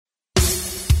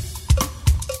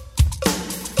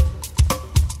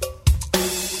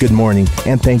Good morning,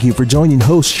 and thank you for joining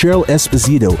host Cheryl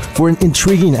Esposito for an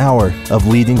intriguing hour of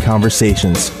leading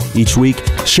conversations. Each week,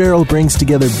 Cheryl brings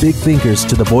together big thinkers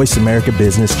to the Voice America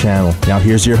Business Channel. Now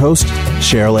here's your host,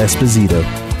 Cheryl Esposito.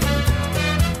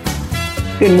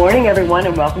 Good morning, everyone,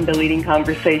 and welcome to Leading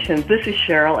Conversations. This is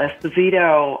Cheryl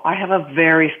Esposito. I have a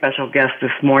very special guest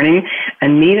this morning,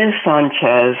 Anita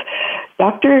Sanchez.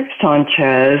 Dr.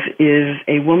 Sanchez is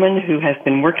a woman who has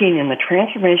been working in the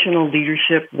transformational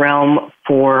leadership realm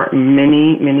for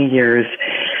many, many years.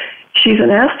 She's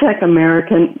an Aztec and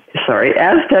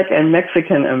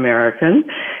Mexican-American.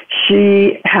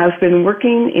 She has been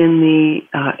working in the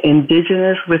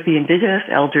with the Indigenous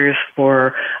elders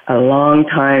for a long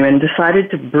time and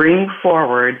decided to bring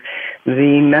forward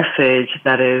the message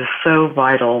that is so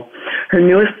vital. Her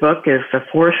newest book is The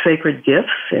Four Sacred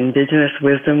Gifts, Indigenous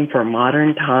Wisdom for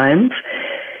Modern Times.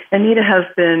 Anita has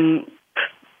been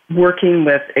working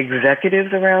with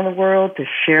executives around the world to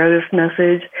share this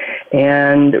message,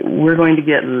 and we're going to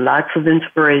get lots of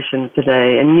inspiration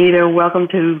today. Anita, welcome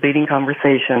to Leading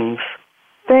Conversations.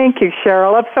 Thank you,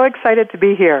 Cheryl. I'm so excited to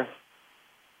be here.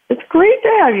 It's great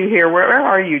to have you here. Where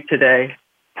are you today?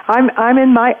 I'm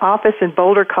in my office in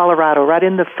Boulder, Colorado, right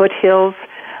in the foothills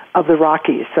of the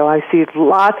Rockies. So I see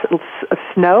lots of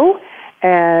snow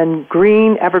and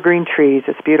green, evergreen trees.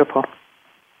 It's beautiful.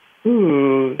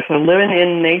 Ooh, so living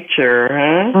in nature,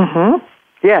 huh? Mm-hmm.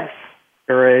 Yes.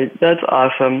 Great. That's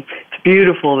awesome. It's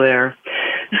beautiful there.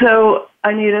 So,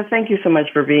 Anita, thank you so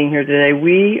much for being here today.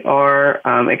 We are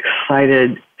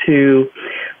excited to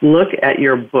look at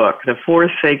your book, The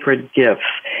Four Sacred Gifts.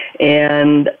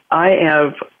 And I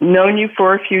have known you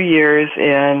for a few years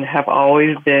and have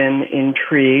always been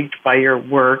intrigued by your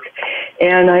work.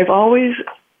 And I've always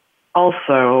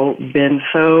also been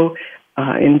so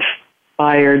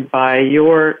inspired by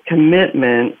your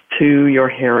commitment to your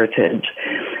heritage.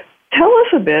 Tell us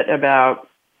a bit about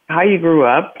how you grew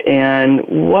up and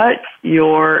what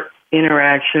your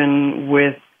interaction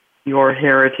with your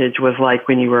heritage was like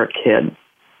when you were a kid.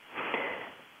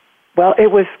 Well,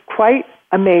 it was quite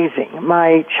amazing.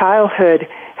 My childhood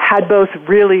had both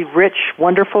really rich,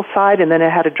 wonderful side, and then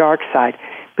it had a dark side.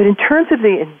 But in terms of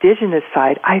the indigenous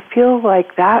side, I feel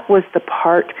like that was the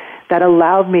part that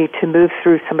allowed me to move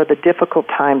through some of the difficult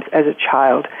times as a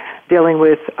child, dealing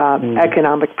with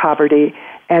economic poverty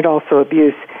and also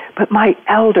abuse. But my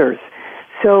elders,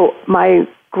 so my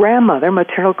grandmother,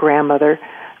 maternal grandmother,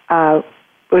 was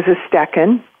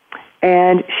Aztecan,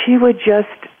 and she would just,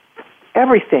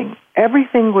 everything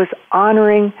was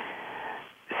honoring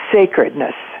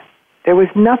sacredness. There was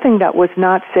nothing that was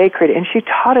not sacred, and she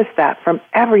taught us that from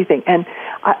everything. And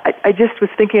I just was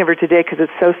thinking of her today because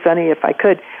it's so sunny, if I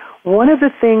could. One of the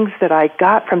things that I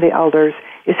got from the elders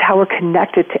is how we're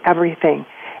connected to everything.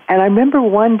 And I remember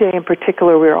one day in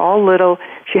particular, we were all little,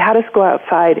 she had us go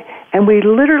outside, and we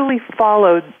literally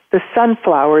followed the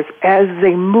sunflowers as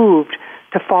they moved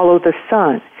to follow the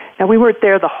sun. Now, we weren't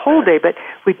there the whole day, but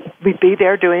we'd be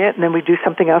there doing it, and then we'd do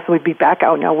something else, and we'd be back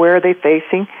out. Now, where are they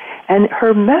facing? And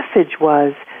her message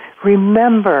was,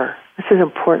 remember, this is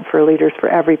important for leaders, for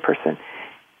every person,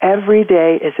 every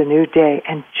day is a new day,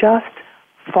 and just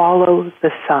follow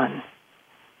the sun.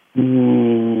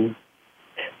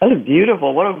 That's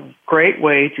beautiful. What a great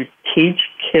way to teach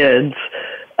kids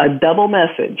a double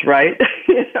message, right?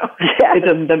 Yes.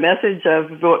 It's the message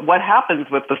of what happens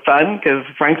with the sun, because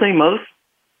frankly, most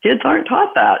kids aren't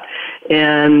taught that.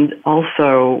 And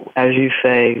also, as you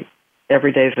say,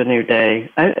 every day is a new day.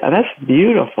 That's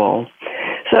beautiful.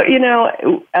 So,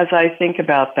 as I think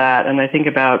about that, and I think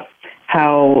about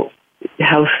how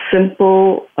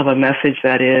simple of a message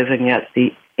that is, and yet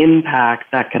the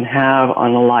impact that can have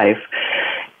on a life,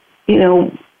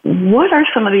 what are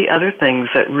some of the other things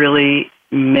that really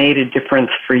made a difference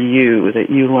for you that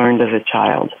you learned as a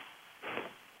child?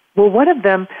 Well, one of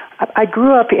them, I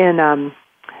grew up in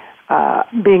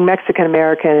being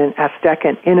Mexican-American and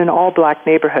Aztecan in an all-black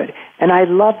neighborhood, and I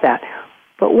loved that.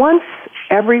 But once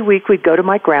every week we'd go to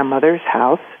my grandmother's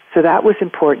house, so that was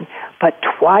important. But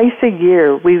twice a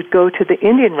year we would go to the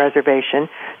Indian reservation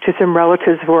to some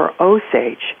relatives who were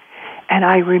Osage. And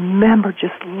I remember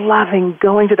just loving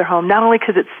going to their home, not only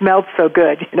because it smelled so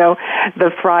good,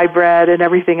 the fry bread and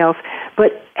everything else,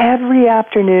 but every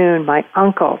afternoon my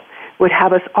uncle would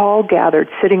have us all gathered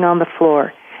sitting on the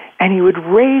floor, and he would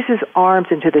raise his arms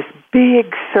into this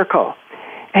big circle,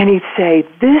 and he'd say,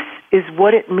 this is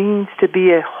what it means to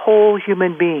be a whole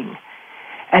human being.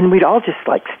 And we'd all just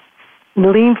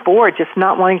lean forward, just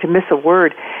not wanting to miss a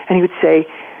word, and he would say,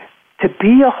 to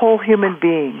be a whole human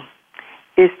being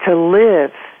is to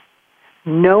live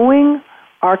knowing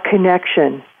our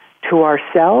connection to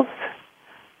ourselves,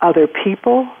 other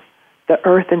people, the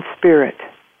earth and spirit.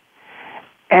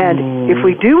 And if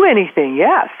we do anything,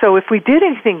 so if we did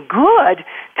anything good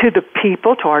to the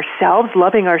people, to ourselves,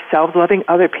 loving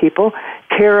other people,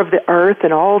 care of the earth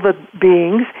and all the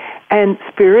beings and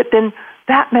spirit, then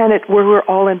that meant we were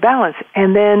all in balance.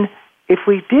 And then if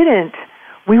we didn't,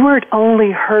 we weren't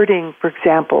only hurting, for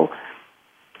example,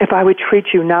 if I would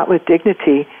treat you not with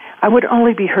dignity, I would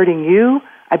only be hurting you,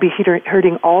 I'd be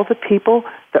hurting all the people,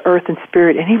 the earth and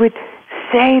spirit. And he would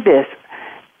say this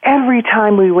every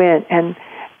time we went. And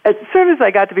as soon as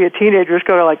I got to be a teenager, just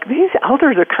go like, these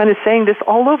elders are kind of saying this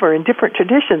all over in different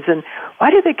traditions, and why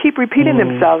do they keep repeating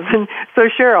themselves? And so,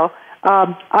 Cheryl,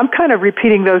 I'm kind of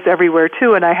repeating those everywhere,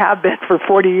 too, and I have been for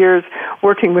 40 years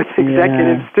working with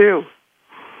executives, too.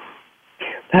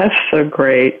 That's so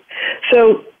great.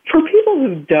 So for people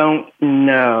who don't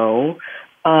know,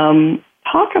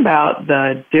 talk about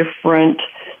the different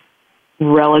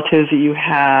relatives that you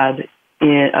had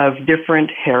of different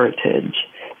heritage.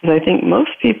 Because I think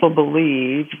most people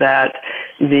believe that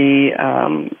there's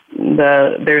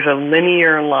a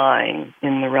linear line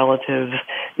in the relatives.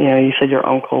 You know, you said your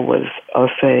uncle was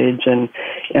Osage and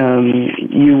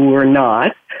you were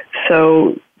not.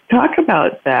 So talk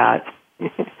about that.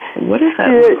 What does that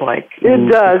look like in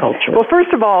the culture? Well,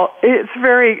 first of all, it's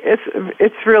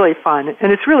really fun,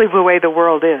 and it's really the way the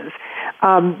world is.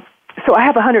 So I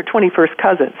have 121st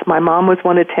cousins. My mom was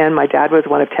one of 10. My dad was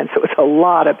one of 10. So it's a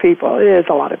lot of people. It is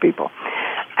a lot of people.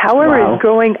 However,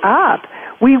 growing up,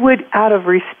 we would, out of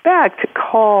respect,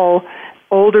 call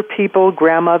older people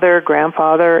grandmother,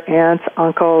 grandfather, aunts,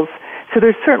 uncles. So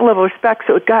there's a certain level of respect.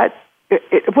 So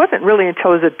it wasn't really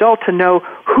until I was an adult to know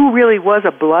who really was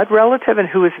a blood relative and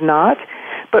who was not.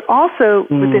 But also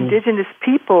with Indigenous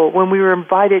people, when we were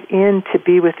invited in to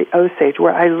be with the Osage,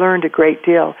 where I learned a great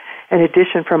deal, in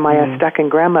addition from my Aztec and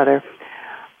grandmother,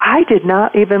 I did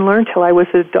not even learn till I was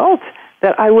an adult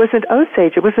that I wasn't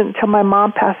Osage. It wasn't until my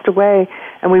mom passed away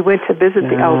and we went to visit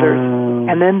the elders,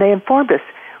 and then they informed us,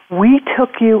 we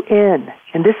took you in.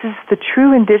 And this is the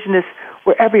true Indigenous,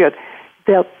 wherever you are.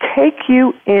 They'll take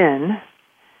you in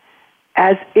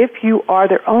as if you are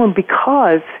their own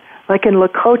because, like in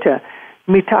Lakota,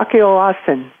 Mitake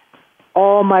Oasin,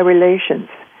 all my relations.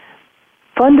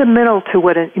 Fundamental to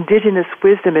what an Indigenous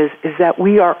wisdom is that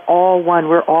we are all one.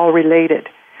 We're all related.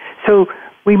 So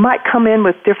we might come in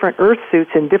with different earth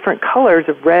suits and different colors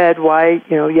of red, white,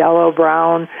 yellow,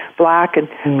 brown, black,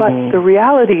 but the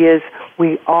reality is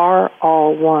we are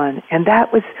all one. And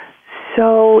that was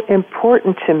so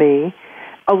important to me,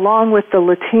 along with the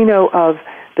Latino of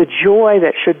the joy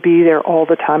that should be there all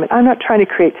the time. And I'm not trying to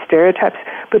create stereotypes,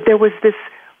 but there was this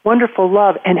wonderful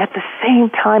love. And at the same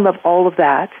time of all of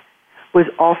that was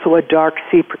also a dark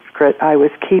secret I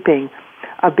was keeping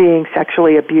of being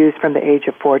sexually abused from the age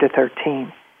of 4 to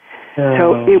 13.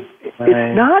 So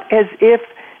it's not as if,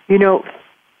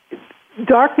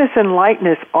 darkness and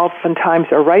lightness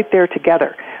oftentimes are right there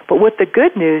together. But what the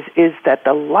good news is that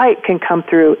the light can come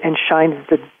through and shine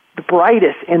the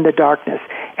brightest in the darkness.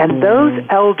 And those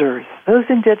elders, those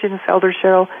Indigenous elders,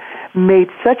 Cheryl, made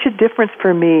such a difference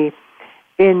for me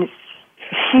in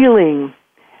healing,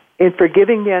 in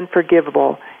forgiving the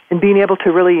unforgivable, and being able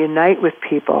to really unite with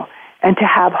people and to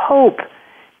have hope,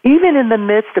 even in the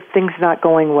midst of things not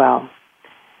going well.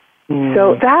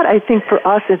 So that, I think, for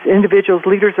us as individuals,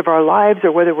 leaders of our lives,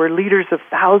 or whether we're leaders of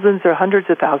thousands or hundreds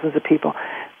of thousands of people,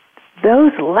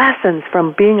 those lessons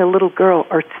from being a little girl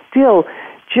are still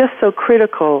just so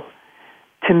critical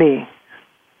to me.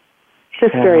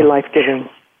 Just very life-giving.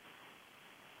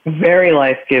 Very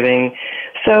life-giving.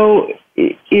 So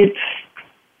it's,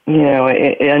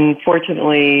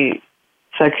 unfortunately,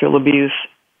 sexual abuse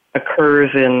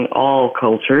occurs in all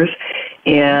cultures.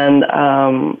 And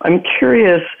I'm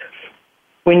curious,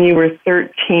 when you were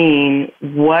 13,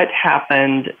 what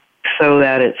happened so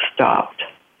that it stopped?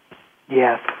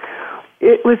 Yes.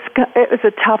 It was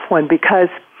a tough one because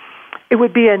it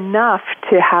would be enough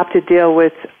to have to deal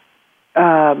with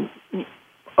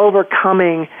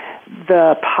overcoming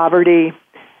the poverty,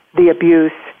 the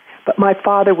abuse. But my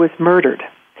father was murdered.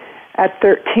 At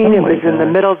 13, it was in the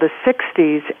middle of the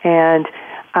 60s, and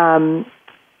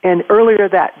earlier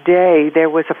that day, there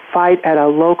was a fight at a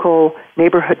local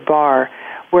neighborhood bar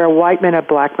where a white man and a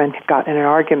black man got in an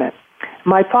argument.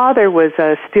 My father was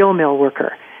a steel mill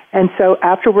worker, and so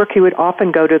after work, he would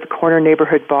often go to the corner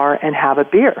neighborhood bar and have a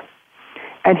beer.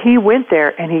 And he went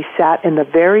there, and he sat in the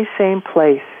very same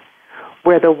place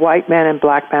where the white man and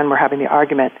black man were having the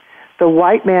argument. The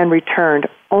white man returned,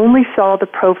 only saw the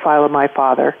profile of my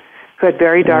father, who had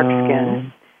very dark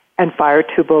skin, and fired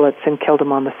 2 bullets and killed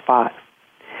him on the spot.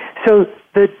 So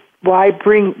the why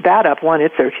bring that up? One,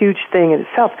 it's a huge thing in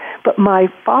itself. But my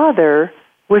father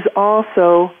was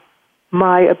also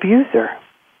my abuser.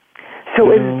 So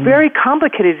it's very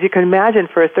complicated, as you can imagine,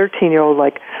 for a 13-year-old,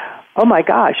 like, oh my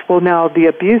gosh, well now the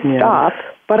abuse stopped,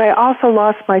 but I also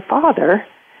lost my father,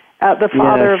 the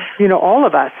father of, all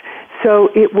of us. So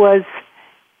it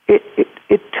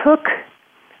took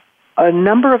a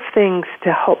number of things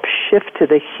to help shift to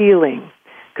the healing,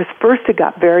 because first it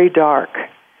got very dark,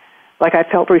 like I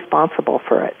felt responsible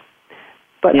for it.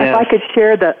 But if I could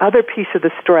share the other piece of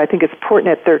the story, I think it's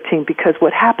important at 13, because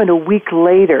what happened a week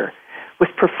later was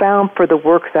profound for the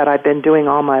work that I've been doing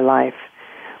all my life,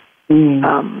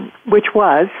 which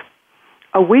was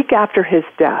a week after his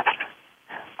death,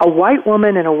 a white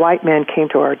woman and a white man came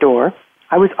to our door.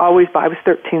 I was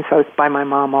 13, so I was by my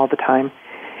mom all the time.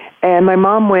 And my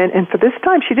mom went, and for this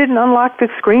time, she didn't unlock the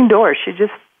screen door. She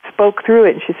just spoke through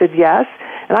it, and she said yes.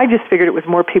 And I just figured it was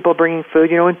more people bringing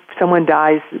food. When someone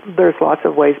dies, there's lots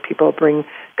of ways people bring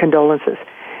condolences.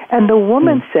 And the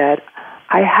woman said,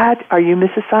 are you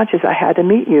Mrs. Sanchez? I had to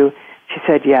meet you. She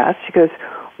said, yes. She goes,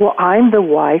 well, I'm the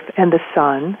wife and the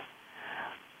son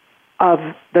of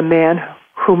the man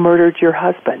who murdered your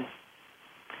husband.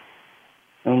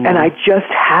 And I just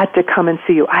had to come and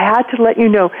see you. I had to let you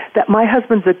know that my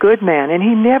husband's a good man, and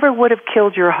he never would have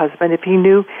killed your husband if he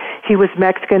knew he was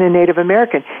Mexican and Native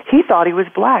American. He thought he was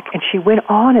black. And she went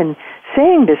on and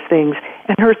saying these things.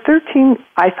 And her 13,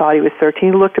 I thought he was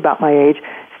 13, looked about my age,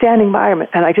 standing by him.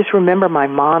 And I just remember my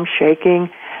mom shaking.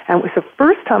 And it was the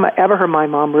first time I ever heard my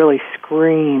mom really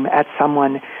scream at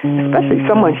someone, especially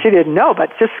someone she didn't know,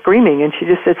 but just screaming. And she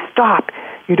just said, stop.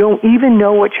 You don't even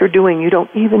know what you're doing. You don't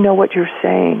even know what you're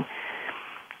saying.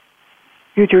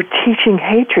 You're teaching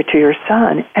hatred to your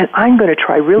son, and I'm going to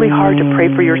try really hard to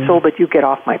pray for your soul, but you get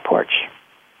off my porch.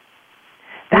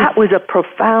 That was a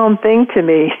profound thing to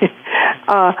me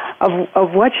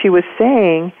of what she was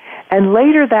saying. And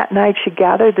later that night, she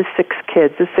gathered the 6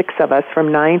 kids, the 6 of us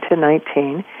from 9 to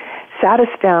 19, sat us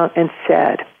down and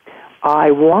said,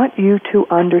 I want you to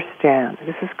understand,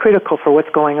 this is critical for what's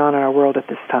going on in our world at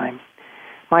this time.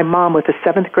 My mom with a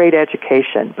 7th grade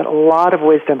education, but a lot of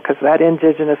wisdom, because that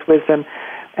indigenous wisdom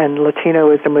and Latino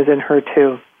wisdom was in her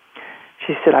too.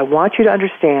 She said, I want you to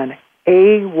understand,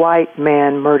 a white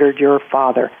man murdered your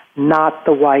father, not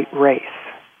the white race.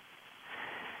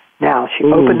 Now, she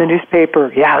opened the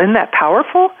newspaper. Yeah, isn't that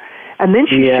powerful? And then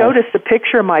she showed us the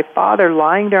picture of my father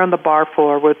lying there on the bar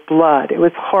floor with blood. It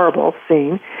was a horrible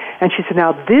scene. And she said,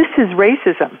 now this is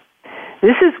racism.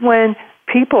 This is when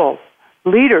people,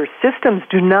 leaders, systems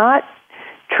do not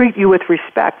treat you with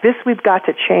respect. This we've got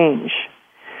to change.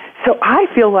 So I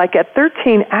feel like at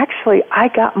 13, actually, I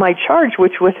got my charge,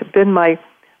 which would have been my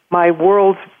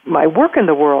work in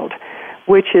the world,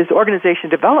 which is organization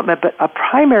development, but a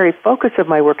primary focus of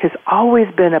my work has always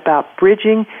been about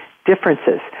bridging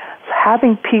differences,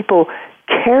 having people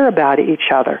care about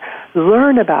each other,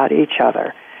 learn about each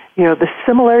other, the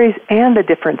similarities and the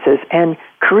differences, and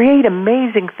create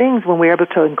amazing things when we're able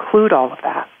to include all of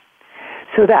that.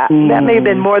 So that may have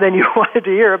been more than you wanted to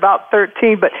hear about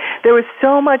 13, but there was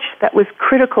so much that was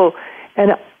critical.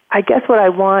 And I guess what I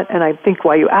want, and I think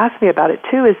why you asked me about it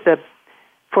too, is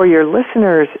for your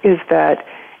listeners, is that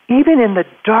even in the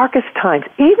darkest times,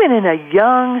 even in a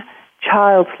young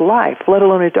child's life, let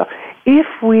alone adult, if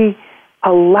we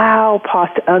allow pause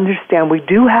to understand we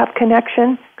do have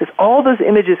connection, because all those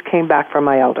images came back from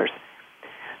my elders,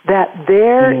 that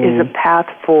there is a path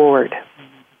forward.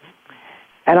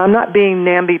 And I'm not being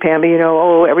namby-pamby,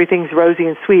 everything's rosy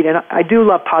and sweet, and I do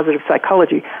love positive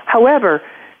psychology. However,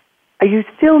 you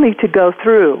still need to go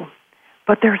through,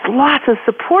 but there's lots of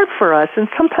support for us, and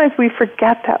sometimes we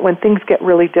forget that when things get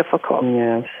really difficult.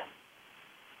 Yes.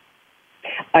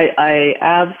 I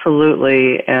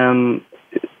absolutely am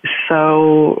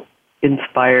so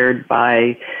inspired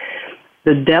by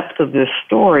the depth of this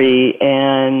story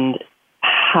and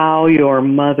how your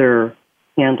mother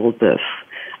handled this.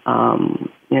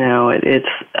 It's,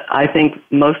 I think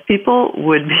most people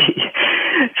would be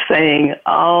saying,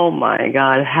 oh my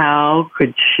God, how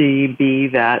could she be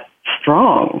that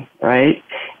strong, right?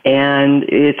 And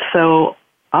it's so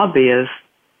obvious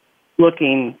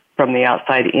looking from the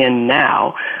outside in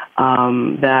now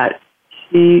that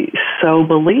she so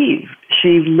believed.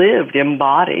 She lived,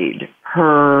 embodied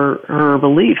her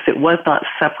beliefs. It was not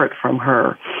separate from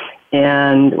her.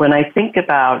 And when I think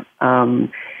about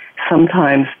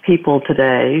sometimes people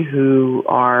today who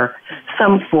are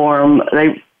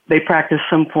they practice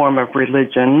some form of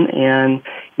religion, and,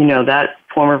 that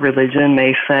form of religion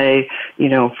may say,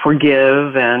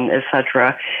 forgive and et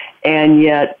cetera. And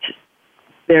yet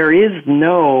there is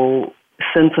no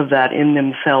sense of that in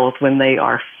themselves when they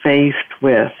are faced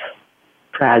with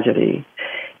tragedy.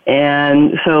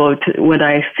 And so when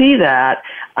I see that,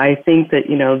 I think that,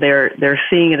 they're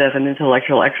seeing it as an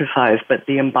intellectual exercise, but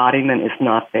the embodiment is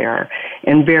not there.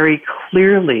 And very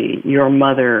clearly, your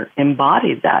mother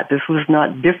embodied that. This was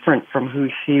not different from who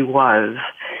she was.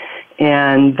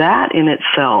 And that in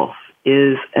itself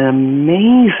is an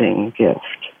amazing gift.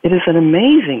 It is an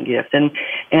amazing gift.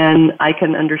 And I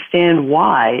can understand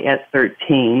why at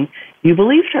 13 you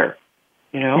believed her,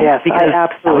 Yes, because I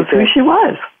absolutely that was who she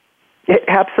was. It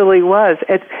absolutely was.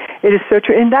 It is so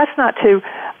true. And that's not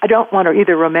I don't want to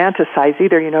either romanticize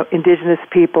Indigenous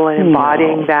people and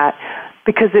embodying that,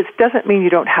 because it doesn't mean you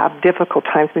don't have difficult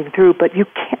times moving through, but you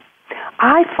can't.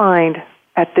 I find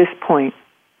at this point,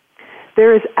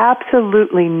 there is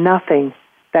absolutely nothing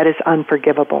that is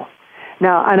unforgivable.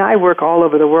 Now, and I work all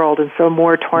over the world, and so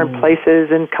more torn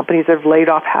places, and companies have laid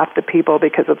off half the people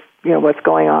because of what's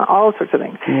going on, all sorts of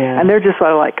things. Yeah. And they're just sort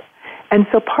of like, and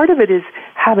so part of it is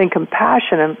having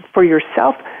compassion for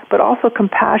yourself, but also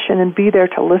compassion and be there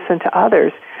to listen to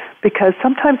others, because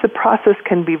sometimes the process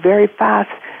can be very fast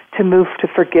to move to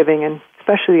forgiving, and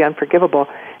especially the unforgivable,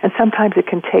 and sometimes it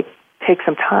can take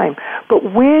some time. But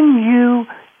when you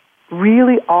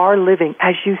really are living,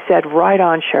 as you said, right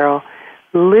on, Cheryl,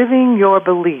 living your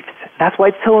beliefs. That's why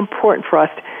it's so important for us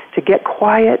to get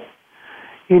quiet,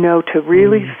 to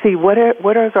really see what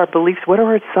are our beliefs, what are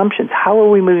our assumptions, how are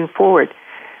we moving forward.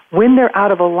 When they're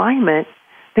out of alignment,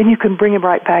 then you can bring them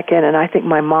right back in. And I think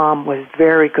my mom was a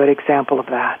very good example of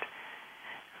that.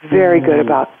 Very good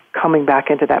about coming back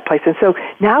into that place. And so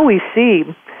now we see,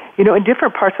 in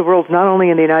different parts of the world, not only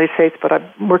in the United States, but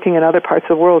I'm working in other parts of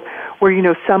the world where,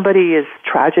 somebody is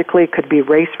tragically, could be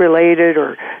race-related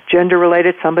or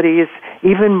gender-related, somebody is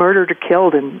even murdered or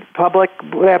killed in public,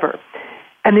 whatever.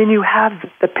 And then you have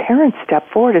the parents step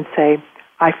forward and say,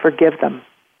 I forgive them.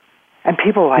 And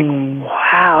people are like, wow,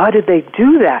 how did they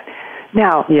do that?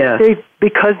 Now,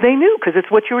 because they knew, because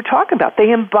it's what you were talking about. They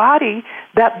embody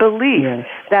that belief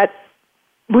that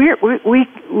we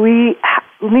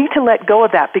need to let go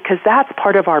of that, because that's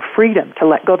part of our freedom, to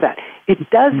let go of that.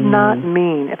 It does not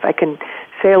mean, if I can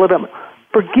say a little bit more,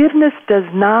 forgiveness does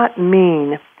not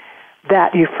mean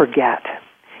that you forget.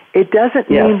 It doesn't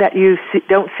mean that you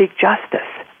don't seek justice.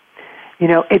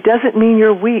 It doesn't mean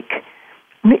you're weak.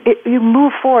 You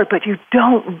move forward, but you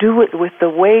don't do it with the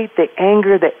weight, the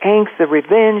anger, the angst, the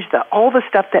revenge, all the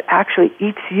stuff that actually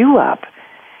eats you up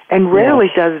and rarely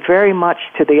does very much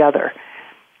to the other.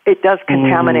 It does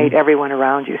contaminate everyone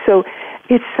around you. So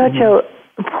it's such an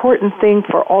important thing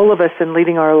for all of us in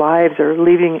leading our lives or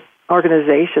leading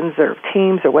organizations or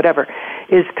teams or whatever,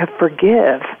 is to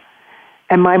forgive.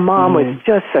 And my mom was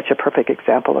just such a perfect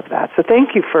example of that. So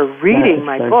thank you for reading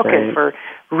my book and for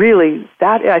really,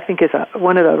 that I think is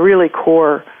one of the really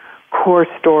core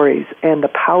stories and the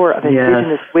power of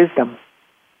Indigenous wisdom.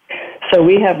 So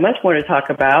we have much more to talk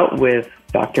about with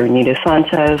Dr. Anita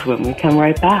Sanchez when we come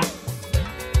right back.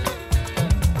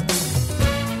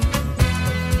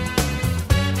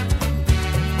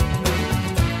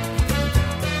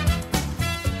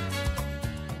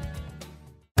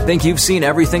 Think you've seen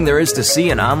everything there is to see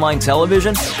in online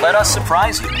television? Let us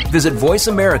surprise you. Visit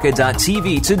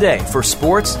voiceamerica.tv today for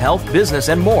sports, health, business,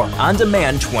 and more on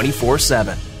demand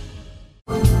 24/7.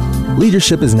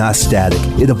 Leadership is not static.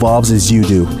 It evolves as you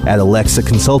do. At Alexa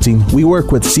Consulting, we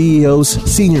work with CEOs,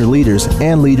 senior leaders,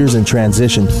 and leaders in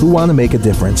transition who want to make a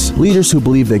difference. Leaders who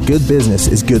believe that good business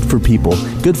is good for people,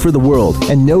 good for the world,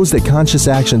 and knows that conscious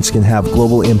actions can have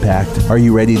global impact. Are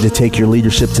you ready to take your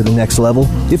leadership to the next level?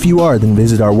 If you are, then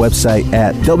visit our website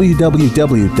at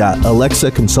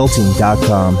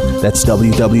www.alexaconsulting.com. That's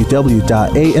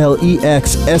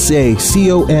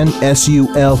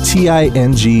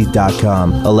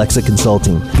www.alexaconsulting.com. Alexa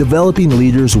Consulting, developing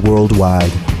leaders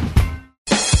worldwide.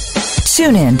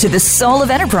 Tune in to The Soul of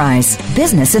Enterprise,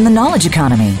 Business in the Knowledge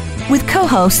Economy, with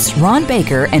co-hosts Ron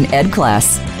Baker and Ed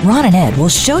Kless. Ron and Ed will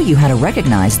show you how to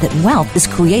recognize that wealth is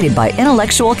created by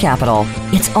intellectual capital.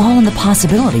 It's all in the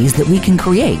possibilities that we can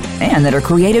create and that are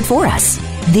created for us.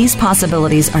 These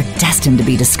possibilities are destined to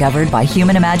be discovered by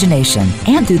human imagination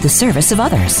and through the service of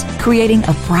others, creating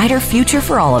a brighter future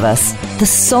for all of us. The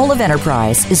Soul of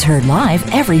Enterprise is heard live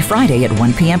every Friday at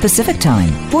 1 p.m. Pacific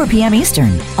Time, 4 p.m.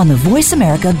 Eastern on the Voice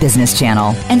America Business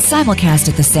Channel and simulcast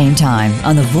at the same time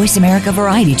on the Voice America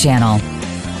Variety Channel.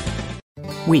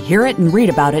 We hear it and read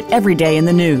about it every day in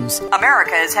the news.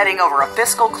 America is heading over a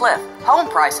fiscal cliff. Home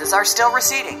prices are still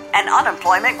receding and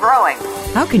unemployment growing.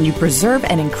 How can you preserve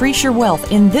and increase your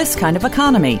wealth in this kind of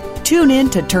economy? Tune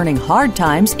in to Turning Hard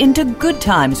Times into Good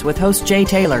Times with host Jay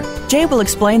Taylor. Jay will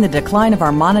explain the decline of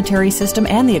our monetary system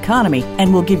and the economy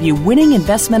and will give you winning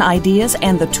investment ideas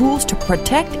and the tools to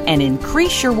protect and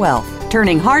increase your wealth.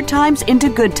 Turning Hard Times into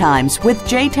Good Times with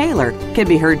Jay Taylor can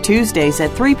be heard Tuesdays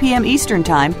at 3 p.m. Eastern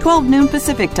Time, 12 noon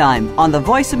Pacific Time on the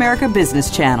Voice America Business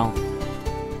Channel.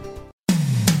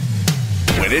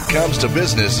 When it comes to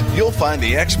business, you'll find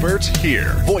the experts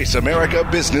here. Voice America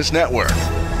Business Network.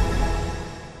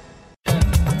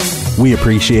 We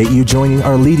appreciate you joining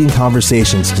our leading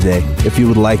conversations today. If you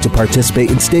would like to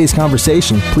participate in today's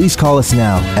conversation, please call us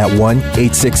now at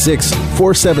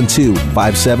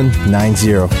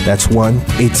 1-866-472-5790. That's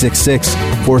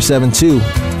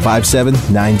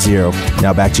 1-866-472-5790.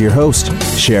 Now back to your host,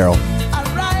 Cheryl.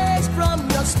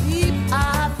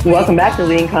 Welcome back to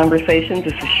Leading Conversations.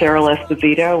 This is Cheryl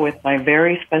Esposito with my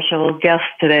very special guest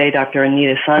today, Dr.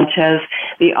 Anita Sanchez,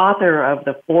 the author of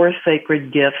The Four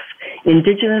Sacred Gifts,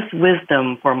 Indigenous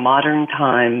Wisdom for Modern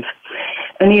Times.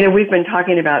 Anita, we've been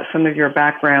talking about some of your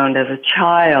background as a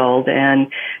child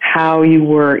and how you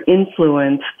were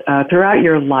influenced throughout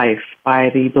your life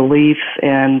by the beliefs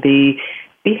and the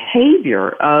behavior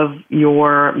of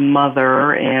your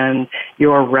mother and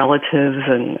your relatives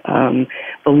and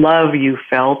the love you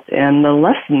felt and the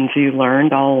lessons you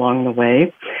learned all along the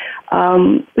way.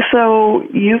 So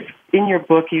in your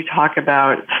book, you talk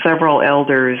about several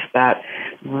elders that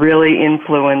really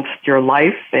influenced your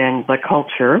life and the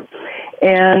culture.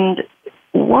 And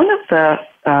one of the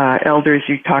elders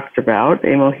you talked about,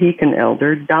 a Mohican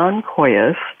elder, Don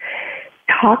Coyas,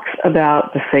 talks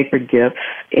about the sacred gifts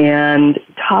and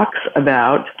talks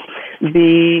about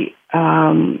the,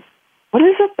 what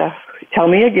is it? Tell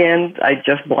me again. I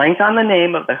just blanked on the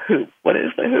name of the hoop. What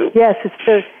is the hoop? Yes, it's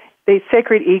the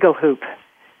sacred eagle hoop.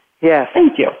 Yes.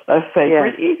 Thank you. A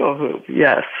sacred eagle hoop.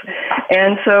 Yes.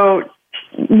 And so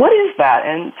what is that?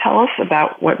 And tell us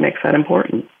about what makes that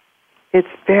important. It's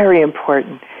very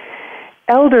important.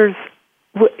 Elders,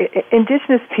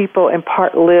 indigenous people in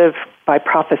part live by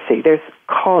prophecy. There's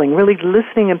calling, really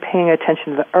listening and paying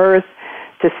attention to the earth,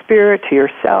 to spirit, to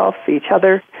yourself, to each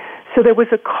other. So there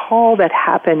was a call that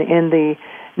happened in the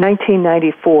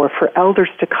 1994 for elders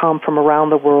to come from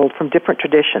around the world, from different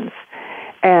traditions.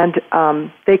 And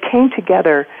they came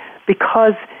together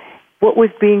because what was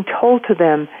being told to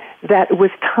them that it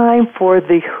was time for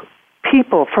the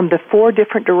people from the four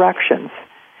different directions,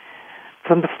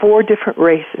 from the four different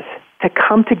races, to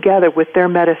come together with their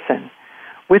medicine,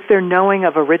 with their knowing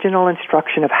of original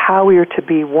instruction of how we are to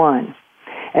be one.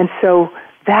 And so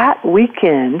that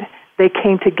weekend, they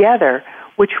came together,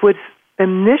 which was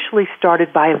initially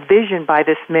started by a vision by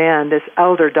this man, this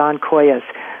elder, Don Coyas,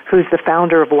 who's the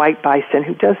founder of White Bison,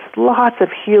 who does lots of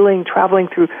healing, traveling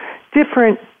through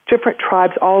different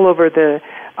tribes all over the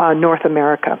North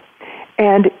America.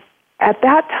 And at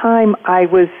that time, I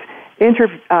was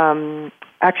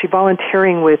actually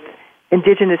volunteering with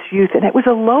Indigenous youth, and it was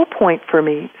a low point for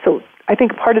me. So I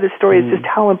think part of the story is just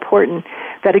how important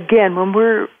that, again, when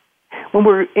we're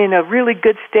in a really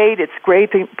good state, it's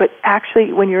great, but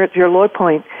actually when you're at your low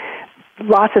point,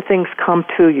 lots of things come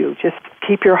to you. Just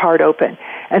keep your heart open.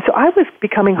 And so I was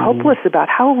becoming hopeless about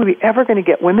how were we ever going to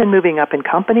get women moving up in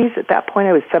companies. At that point,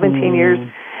 I was 17 years.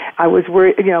 I was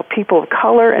worried, people of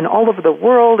color and all over the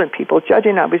world and people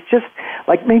judging. I was just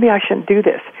like, maybe I shouldn't do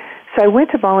this. So I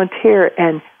went to volunteer,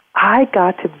 and I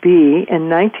got to be, in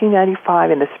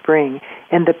 1995 in the spring,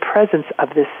 in the presence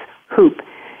of this hoop.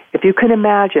 If you can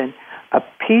imagine, a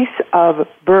piece of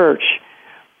birch,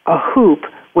 a hoop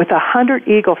with 100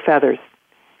 eagle feathers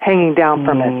hanging down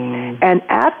from it. And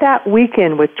at that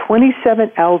weekend, with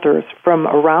 27 elders from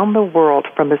around the world,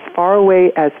 from as far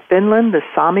away as Finland, the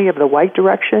Sami of the White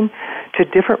Direction, to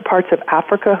different parts of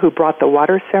Africa who brought the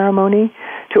water ceremony,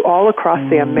 to all across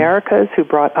the Americas who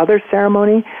brought other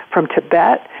ceremony, from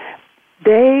Tibet,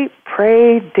 they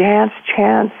prayed, danced,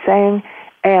 chanted, sang,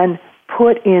 and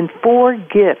put in 4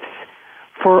 gifts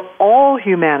for all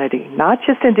humanity, not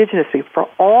just indigenous people, for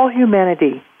all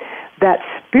humanity. That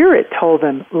Spirit told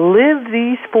them, live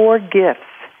these 4 gifts,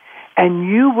 and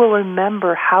you will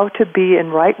remember how to be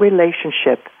in right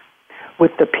relationship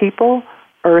with the people,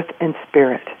 earth, and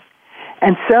spirit.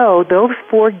 And so those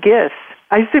 4 gifts,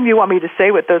 I assume you want me to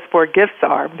say what those 4 gifts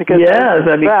are. Because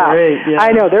that'd be great. Yeah.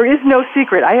 I know, there is no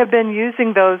secret. I have been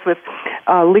using those with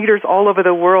leaders all over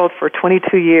the world for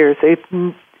 22 years. They've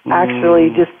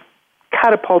actually just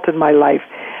catapulted my life.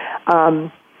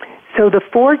 So the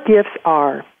 4 gifts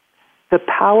are the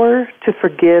power to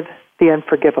forgive the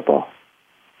unforgivable.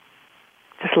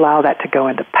 Just allow that to go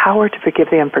in, the power to forgive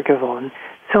the unforgivable. And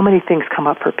so many things come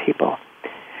up for people.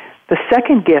 The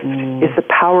second gift is the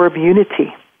power of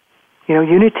unity. You know,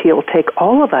 unity will take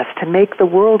all of us to make the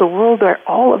world a world where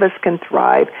all of us can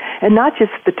thrive, and not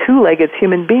just the two-legged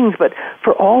human beings, but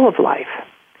for all of life.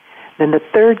 Then the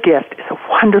third gift is a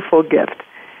wonderful gift,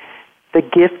 the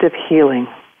gift of healing.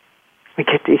 We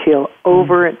get to heal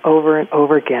over and over and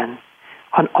over again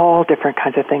on all different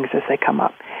kinds of things as they come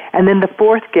up. And then the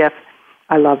fourth gift,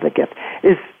 I love the gift,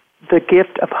 is the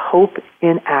gift of hope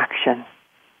in action.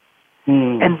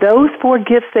 And those four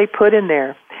gifts they put in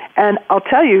there. And I'll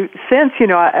tell you, since,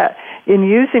 in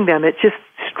using them, it just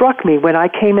struck me when I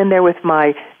came in there with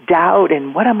my doubt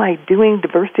and what am I doing,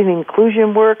 diversity and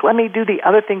inclusion work, let me do the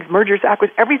other things, mergers,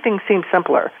 acquisitions, everything seems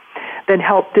simpler than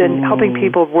helping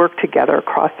people work together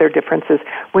across their differences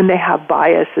when they have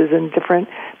biases and different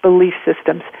belief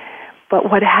systems. But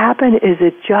what happened is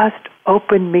it just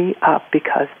opened me up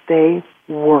because they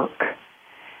work.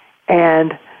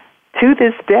 And to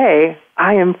this day,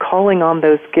 I am calling on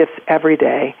those gifts every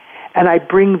day, and I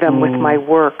bring them with my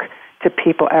work to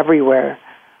people everywhere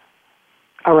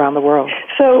around the world.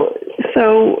 So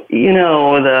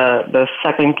the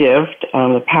second gift,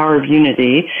 the power of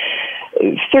unity,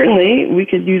 certainly we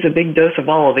could use a big dose of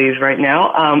all of these right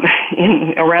now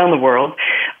around the world.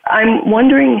 I'm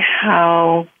wondering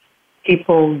how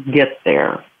people get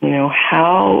there.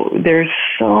 How there's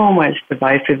so much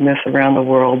divisiveness around the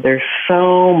world. There's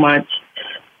so much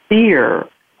fear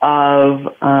of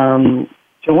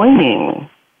joining,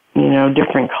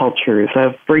 different cultures,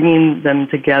 of bringing them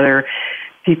together.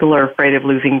 People are afraid of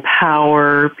losing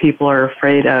power. People are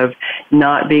afraid of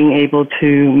not being able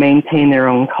to maintain their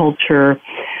own culture.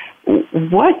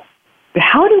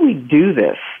 How do we do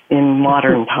this in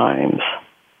modern times?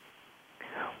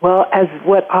 Well, as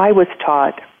what I was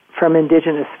taught from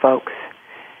indigenous folks,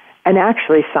 and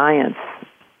actually science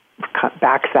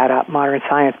backs that up, modern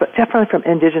science, but definitely from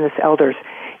indigenous elders,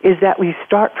 is that we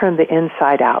start from the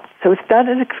inside out. So it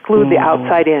doesn't exclude the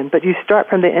outside in, but you start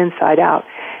from the inside out.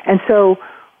 And so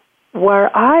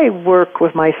where I work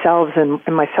with myself and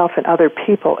other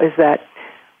people is that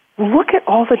look at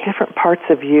all the different parts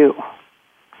of you.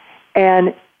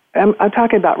 And I'm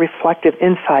talking about reflective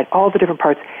inside, all the different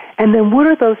parts. And then what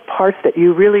are those parts that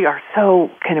you really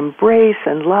can embrace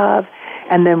and love?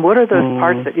 And then what are those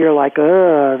parts that you're like,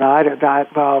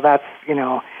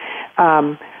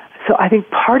 so I think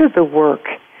part of the work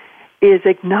is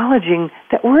acknowledging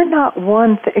that we're not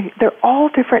one thing. They're all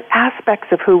different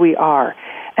aspects of who we are.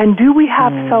 And do we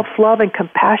have self-love and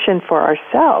compassion for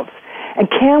ourselves? And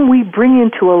can we bring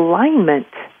into alignment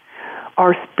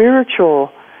our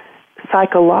spiritual,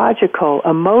 psychological,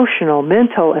 emotional,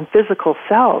 mental, and physical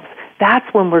selves?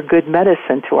 That's when we're good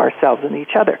medicine to ourselves and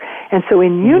each other. And so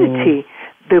in unity,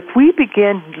 if we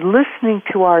begin listening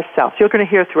to ourselves, you're going to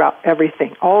hear throughout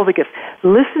everything, all the gifts,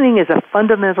 listening is a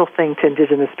fundamental thing to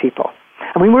indigenous people.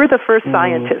 I mean, we're the first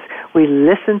scientists. We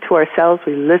listen to ourselves,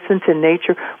 we listen to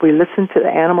nature, we listen to the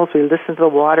animals, we listen to the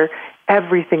water.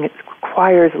 Everything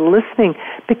requires listening,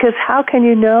 because how can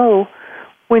you know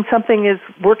when something is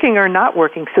working or not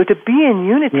working? So to be in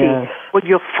unity, what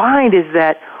you'll find is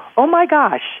that, oh my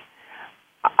gosh,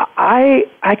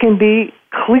 I can be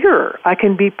clearer, I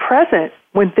can be present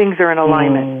when things are in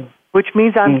alignment, which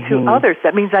means I'm to others.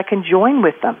 That means I can join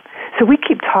with them. So we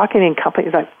keep talking in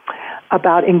companies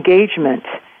about engagement,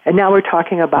 and now we're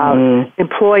talking about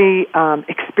employee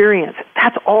experience.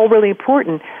 That's all really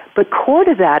important, but core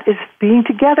to that is being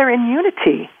together in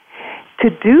unity. To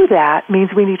do that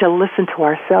means we need to listen to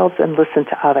ourselves and listen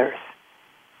to others.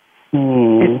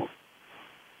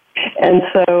 And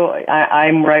so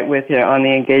I'm right with you on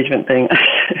the engagement thing.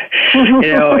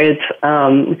 It's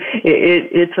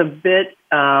a bit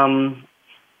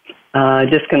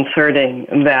disconcerting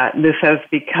that this has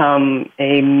become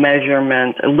a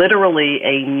measurement, literally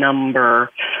a number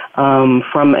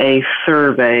from a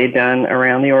survey done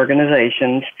around the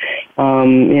organizations.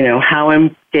 How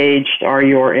engaged are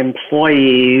your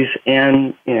employees,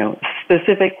 and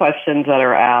specific questions that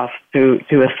are asked to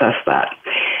assess that.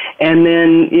 And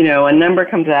then, a number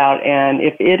comes out, and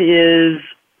if it is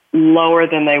lower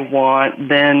than they want,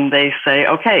 then they say,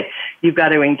 okay, you've got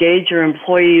to engage your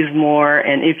employees more,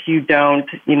 and if you don't,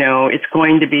 it's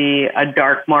going to be a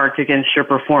dark mark against your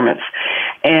performance.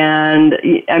 And,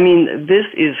 I mean, this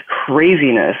is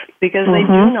craziness, because they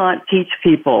do not teach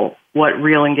people what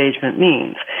real engagement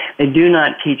means. They do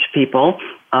not teach people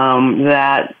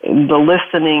that the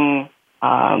listening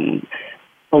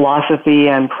philosophy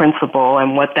and principle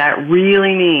and what that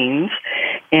really means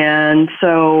And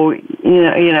so, I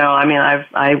mean,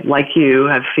 I like you,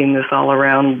 have seen this all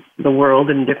around the world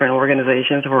in different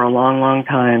organizations for a long, long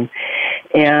time.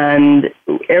 And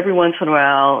every once in a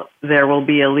while, there will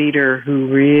be a leader who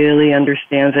really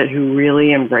understands it, who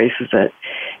really embraces it.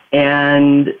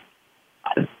 And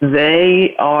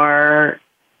they are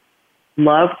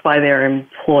loved by their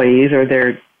employees or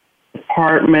their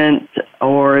department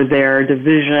or their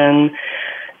division.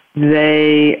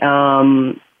 They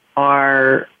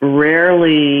are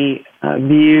rarely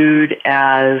viewed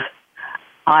as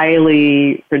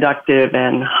highly productive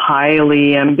and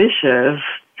highly ambitious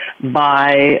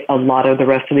by a lot of the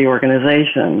rest of the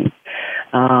organization,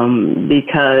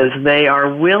 because they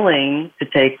are willing to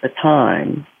take the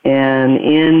time. And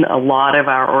in a lot of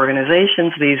our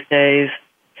organizations these days,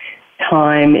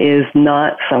 time is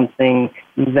not something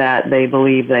that they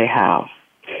believe they have.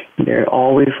 They're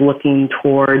always looking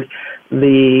toward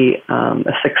the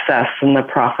success and the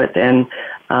profit. And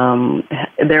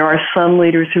there are some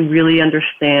leaders who really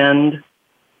understand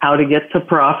how to get to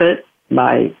profit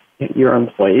by your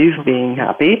employees being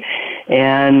happy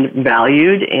and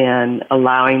valued and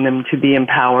allowing them to be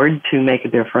empowered to make a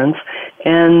difference.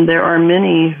 And there are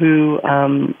many who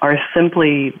are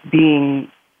simply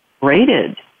being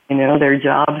rated. Their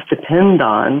jobs depend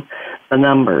on the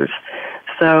numbers.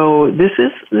 So this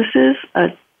is a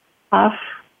tough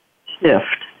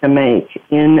shift to make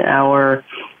in our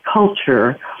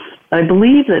culture. I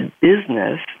believe that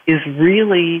business is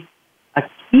really a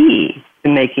key to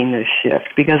making this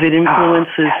shift because it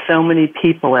influences so many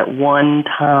people at one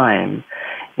time,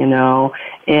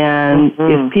 and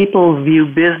if people view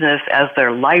business as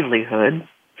their livelihood,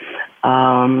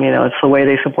 it's the way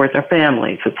they support their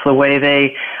families. It's the way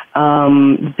they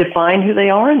define who they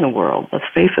are in the world. Let's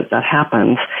face it, that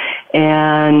happens.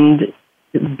 And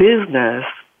business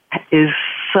is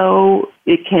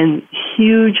it can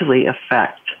hugely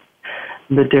affect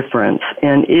the difference.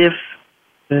 And if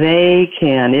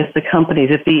the companies,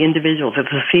 if the individuals, if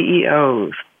the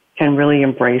CEOs can really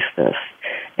embrace this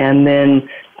and then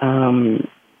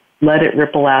let it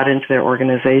ripple out into their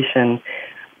organization,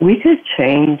 we could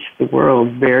change the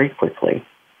world very quickly.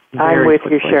 I'm with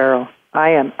you, Cheryl.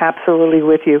 I am absolutely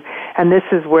with you. And this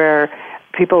is where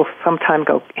people sometimes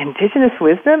go, Indigenous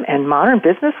wisdom and modern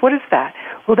business? What is that?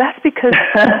 Well, that's because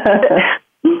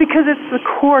it's the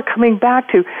core coming back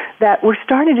to that we're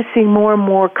starting to see more and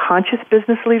more conscious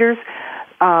business leaders,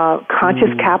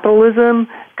 conscious capitalism,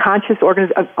 conscious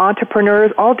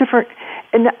entrepreneurs, all different.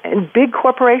 In big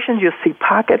corporations, you'll see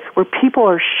pockets where people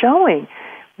are showing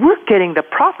we're getting the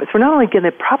profits. We're not only getting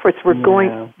the profits, we're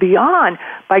going beyond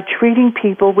by treating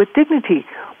people with dignity,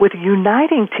 with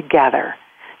uniting together.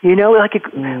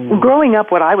 Growing up,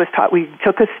 what I was taught, we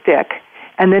took a stick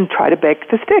and then try to break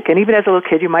the stick. And even as a little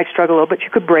kid, you might struggle a little bit.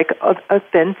 You could break a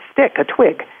thin stick, a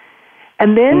twig.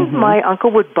 And then my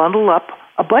uncle would bundle up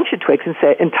a bunch of twigs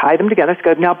and tie them together.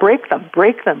 So go, now break them.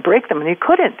 And he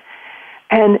couldn't.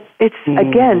 And it's,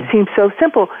 again, seems so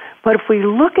simple. But if we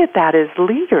look at that as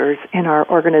leaders in our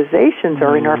organizations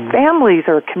or in our families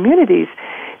or communities,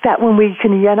 that when we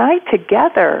can unite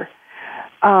together,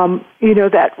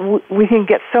 that we can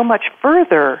get so much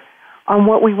further on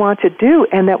what we want to do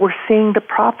and that we're seeing the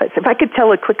profits. If I could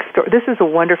tell a quick story, this is a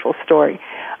wonderful story.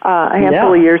 A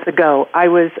handful of years ago, I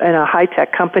was in a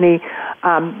high-tech company,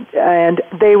 and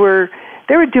they were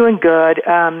doing good,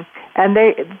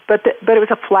 but it was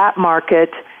a flat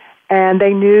market, and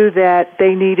they knew that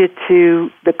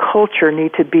the culture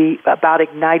needed to be about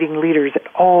igniting leaders at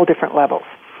all different levels.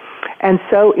 And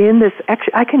so in this,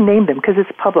 actually, I can name them because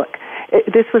it's public.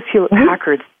 This was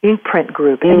Hewlett-Packard's Inkprint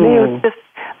Group, and they were just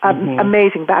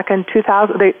amazing. Back in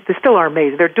 2000, they still are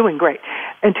amazing. They're doing great.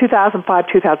 In 2005,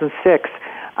 2006,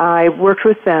 I worked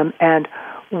with them, and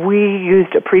we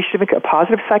used appreciative and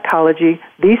positive psychology.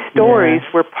 These stories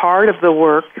were part of the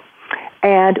work,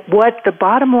 and what the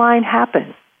bottom line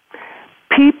happened,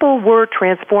 people were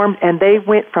transformed, and they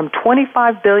went from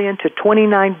 $25 billion to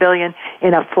 $29 billion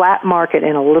in a flat market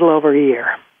in a little over a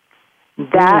year.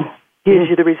 That gives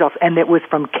you the results, and it was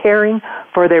from caring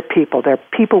for their people. Their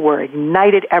people were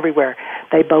ignited everywhere.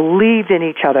 They believed in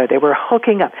each other. They were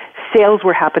hooking up. Sales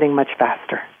were happening much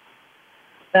faster.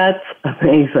 That's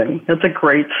amazing. That's a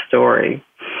great story.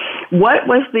 What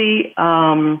was the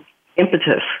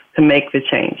impetus to make the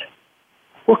change?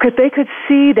 Well, because they could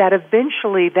see that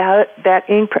eventually that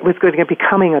ink was going to be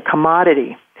becoming a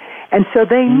commodity. And so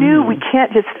they knew we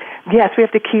can't just, yes, we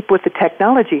have to keep with the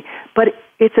technology, but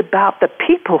it's about the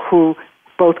people who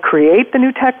both create the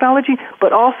new technology,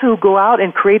 but also who go out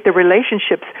and create the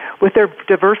relationships with their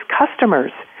diverse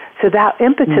customers. So that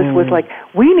impetus was like,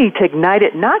 we need to ignite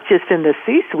it not just in the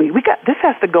C-suite. This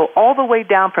has to go all the way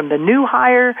down from the new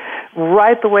hire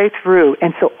right the way through.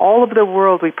 And so all over the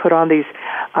world we put on these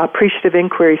appreciative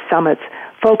inquiry summits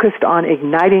focused on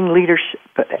igniting leadership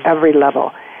at every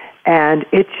level. And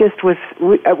it just was,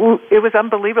 it was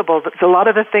unbelievable. A lot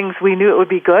of the things we knew it would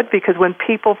be good, because when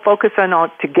people focus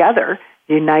on together,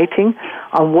 uniting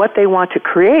on what they want to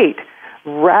create,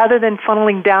 rather than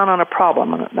funneling down on a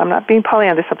problem. I'm not being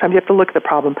Pollyanna. Sometimes you have to look at the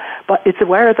problem, but it's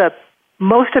where the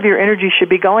most of your energy should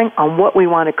be going on what we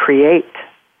want to create.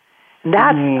 And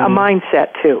that's a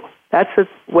mindset too. That's a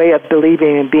way of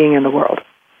believing and being in the world.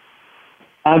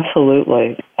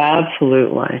 Absolutely.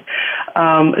 Absolutely.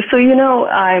 So, you know,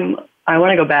 I want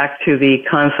to go back to the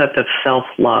concept of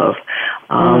self-love.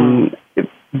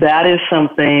 That is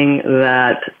something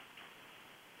that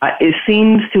it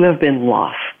seems to have been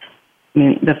lost. I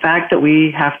mean, the fact that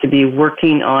we have to be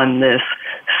working on this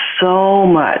so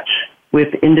much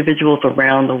with individuals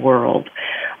around the world,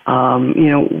 you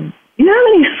know, do you have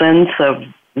any sense of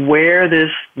where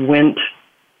this went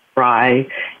awry?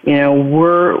 You know,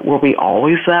 were we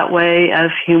always that way as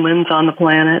humans on the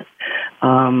planet?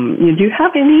 Do you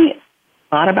have any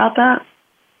thought about that?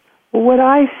 What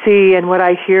I see and what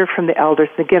I hear from the elders,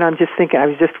 and again, I'm just thinking, I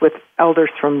was just with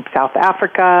elders from South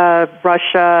Africa,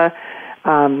 Russia,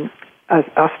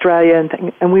 Australia,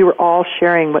 and we were all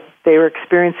sharing what they were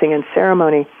experiencing in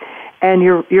ceremony. And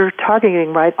you're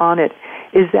targeting right on it,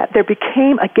 is that there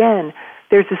became, again,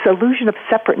 there's this illusion of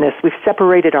separateness. We've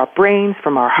separated our brains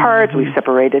from our hearts. We've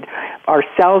separated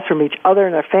ourselves from each other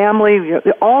and our family. You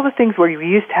know, all the things where you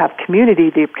used to have community,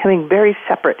 they're becoming very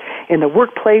separate. In the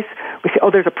workplace, we say,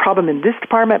 oh, there's a problem in this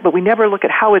department, but we never look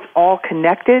at how it's all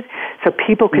connected so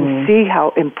people can see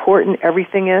how important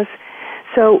everything is.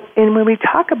 So, and when we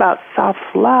talk about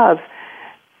self-love,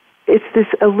 it's this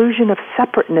illusion of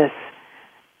separateness,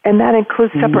 and that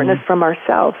includes separateness from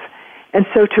ourselves. And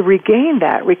so to regain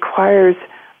that requires,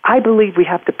 I believe we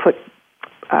have to put,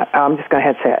 I'm just going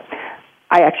to say it.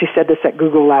 I actually said this at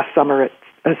Google last summer at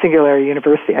Singularity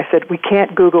University. I said, we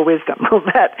can't Google wisdom.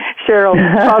 That Cheryl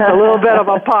caused a little bit of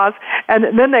a pause.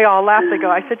 And then they all laughed. They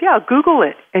go, I said, yeah, Google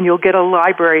it, and you'll get a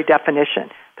library definition.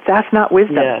 But that's not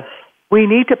wisdom. Yes. We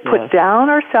need to put down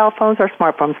our cell phones, our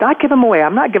smartphones, not give them away.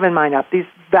 I'm not giving mine up. These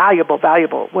valuable,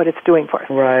 what it's doing for us.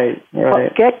 Right.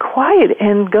 But get quiet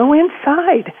and go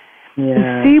inside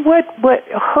and see what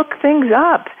hook things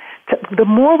up. The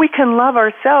more we can love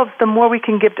ourselves, the more we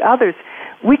can give to others.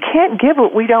 We can't give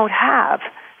what we don't have.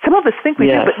 Some of us think we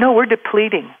do, but no, we're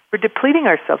depleting. We're depleting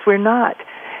ourselves. We're not.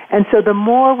 And so the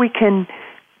more we can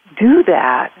do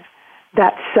that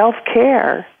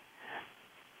self-care,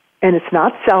 and it's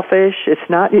not selfish, give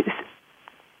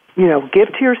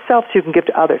to yourself so you can give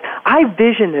to others. I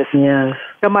vision this. Yes.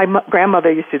 So my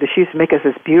grandmother used to do this. She used to make us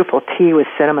this beautiful tea with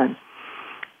cinnamon.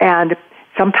 And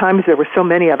sometimes there were so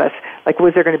many of us, like,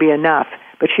 was there going to be enough?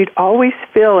 But she'd always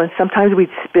fill, and sometimes we'd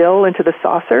spill into the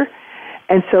saucer.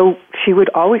 And so she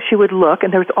would look,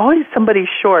 and there was always somebody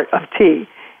short of tea.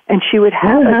 And she would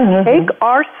have us take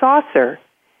our saucer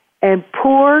and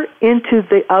pour into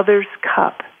the other's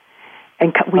cup.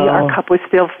 And our cup was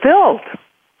still filled.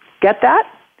 Get that?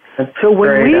 That's so when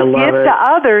great. we give to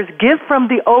others, give from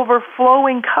the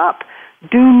overflowing cup.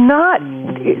 Do not,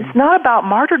 it's not about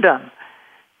martyrdom.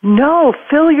 No,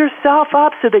 fill yourself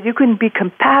up so that you can be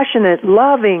compassionate,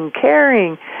 loving,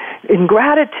 caring, in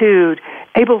gratitude,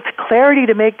 able to clarity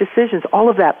to make decisions, all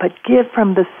of that. But give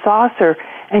from the saucer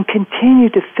and continue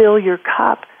to fill your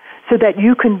cup so that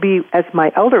you can be, as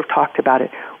my elder talked about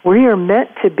it, we are meant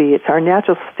to be, it's our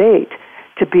natural state,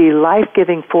 to be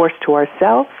life-giving force to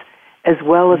ourselves as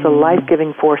well as a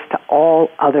life-giving force to all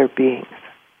other beings.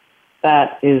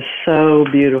 That is so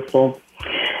beautiful.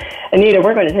 Anita,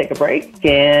 we're going to take a break,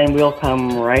 and we'll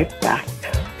come right back.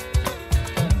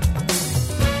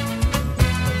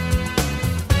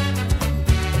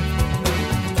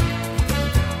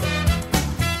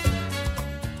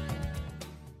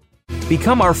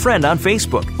 Become our friend on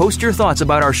Facebook. Post your thoughts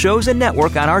about our shows and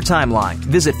network on our timeline.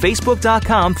 Visit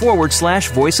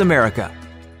Facebook.com/Voice America.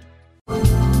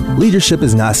 Leadership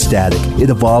is not static. It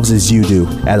evolves as you do.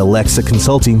 At Alexa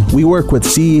Consulting, we work with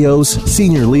CEOs,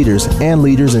 senior leaders, and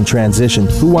leaders in transition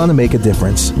who want to make a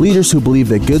difference. Leaders who believe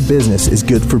that good business is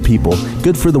good for people,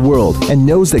 good for the world, and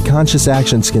knows that conscious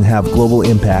actions can have global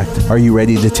impact. Are you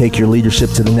ready to take your leadership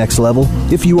to the next level?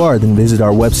 If you are, then visit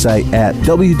our website at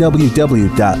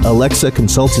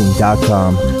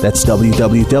www.alexaconsulting.com. That's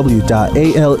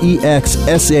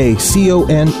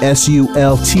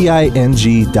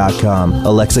www.alexaconsulting.com.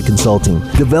 Alexa Consulting,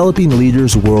 developing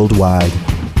leaders worldwide.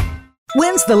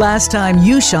 When's the last time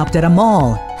you shopped at a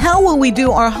mall? How will we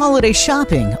do our holiday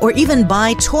shopping or even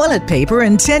buy toilet paper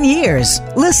in 10 years?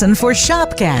 Listen for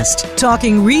Shopcast,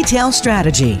 Talking Retail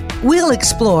Strategy. We'll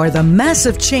explore the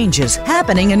massive changes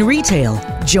happening in retail.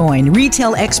 Join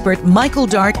retail expert Michael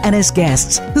Dark and his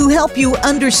guests, who help you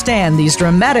understand these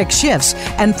dramatic shifts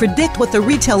and predict what the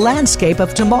retail landscape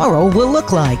of tomorrow will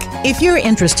look like. If you're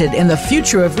interested in the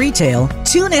future of retail,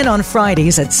 tune in on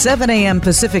Fridays at 7 a.m.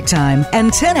 Pacific Time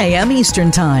and 10 a.m. Eastern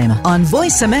Time on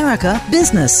Voice America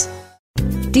Business.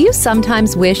 Do you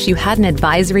sometimes wish you had an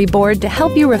advisory board to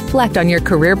help you reflect on your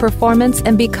career performance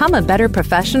and become a better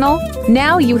professional?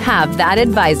 Now you have that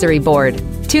advisory board.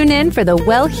 Tune in for The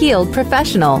Well-Heeled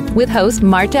Professional with host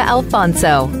Marta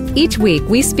Alfonso. Each week,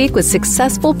 we speak with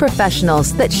successful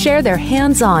professionals that share their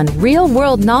hands-on,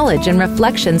 real-world knowledge and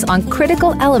reflections on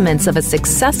critical elements of a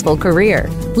successful career.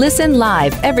 Listen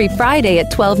live every Friday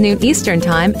at 12 noon Eastern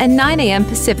Time and 9 a.m.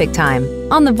 Pacific Time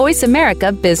on the Voice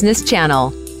America Business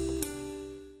Channel.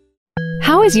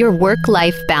 How is your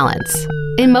work-life balance?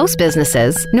 In most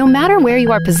businesses, no matter where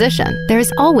you are positioned, there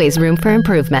is always room for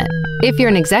improvement. If you're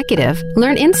an executive,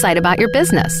 learn insight about your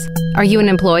business. Are you an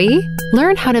employee?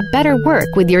 Learn how to better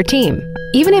work with your team.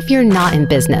 Even if you're not in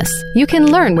business, you can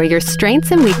learn where your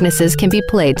strengths and weaknesses can be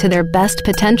played to their best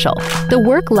potential. The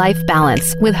Work-Life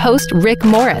Balance with host Rick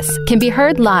Morris can be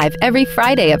heard live every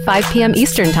Friday at 5 p.m.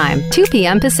 Eastern Time, 2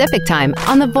 p.m. Pacific Time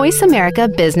on the Voice America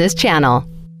Business Channel.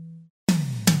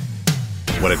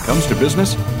 When it comes to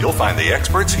business, you'll find the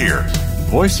experts here.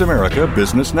 Voice America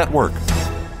Business Network.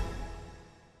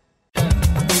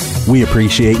 We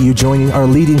appreciate you joining our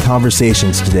leading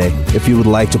conversations today. If you would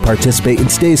like to participate in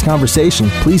today's conversation,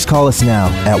 please call us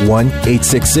now at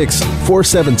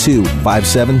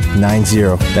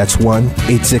 1-866-472-5790. That's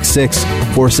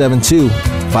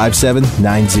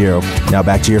 1-866-472-5790. Now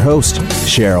back to your host,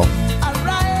 Cheryl.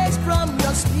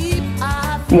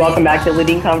 Welcome back to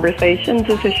Leading Conversations.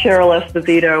 This is Cheryl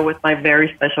Esposito with my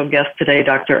very special guest today,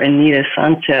 Dr. Anita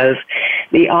Sanchez,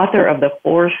 the author of The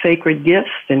 4 Sacred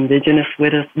Gifts, Indigenous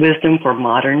Wisdom for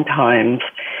Modern Times.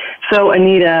 So,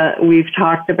 Anita, we've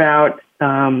talked about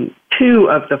 2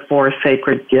 of the 4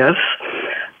 sacred gifts.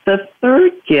 The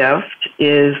third gift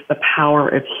is the power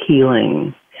of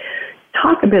healing.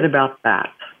 Talk a bit about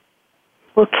that.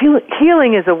 Well,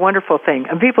 healing is a wonderful thing.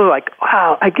 And people are like,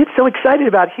 wow, I get so excited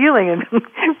about healing. And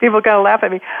people kind of laugh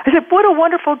at me. I said, what a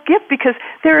wonderful gift, because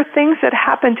there are things that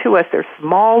happen to us. There's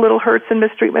small little hurts and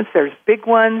mistreatments. There's big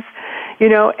ones,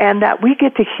 and that we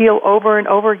get to heal over and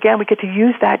over again. We get to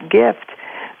use that gift.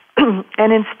 And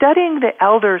in studying the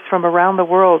elders from around the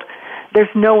world,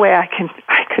 there's no way I can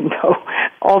know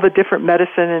all the different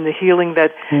medicine and the healing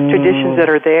traditions that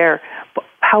are there.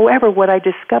 However, what I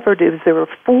discovered is there were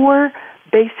 4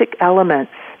 basic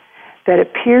elements that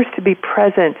appears to be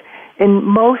present in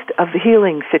most of the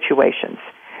healing situations.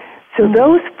 So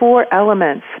those 4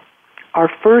 elements are,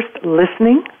 first,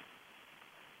 listening;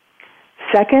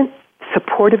 second,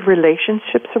 supportive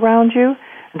relationships around you.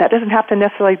 And that doesn't have to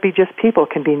necessarily be just people.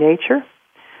 It can be nature.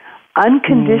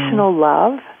 Unconditional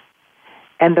love.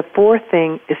 And the 4th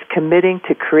thing is committing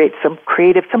to create some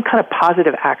kind of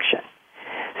positive action.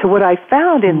 So what I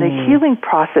found in the healing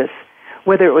process,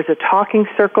 whether it was a talking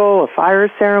circle, a fire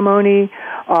ceremony,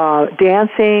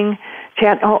 dancing,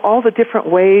 chant, all the different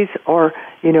ways, or,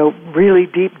 really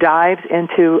deep dives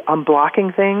into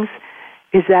unblocking things,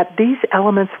 is that these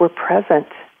elements were present,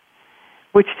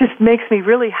 which just makes me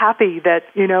really happy that,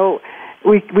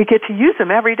 we get to use them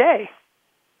every day.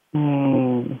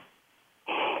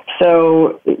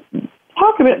 So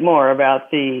talk a bit more about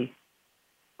the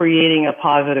creating a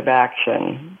positive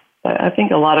action. I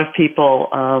think a lot of people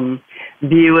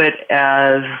view it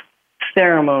as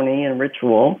ceremony and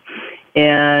ritual,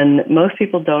 and most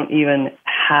people don't even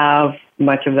have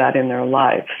much of that in their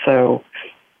life. So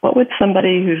what would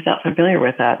somebody who's not familiar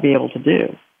with that be able to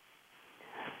do?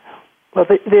 Well,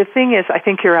 the thing is, I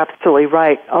think you're absolutely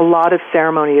right. A lot of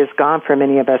ceremony is gone for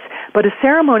many of us, but a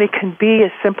ceremony can be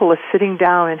as simple as sitting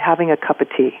down and having a cup of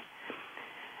tea.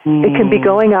 It can be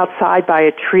going outside by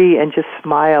a tree and just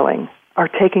smiling, or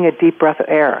taking a deep breath of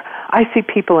air. I see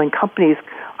people in companies,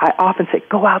 I often say,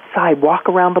 go outside, walk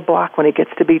around the block when it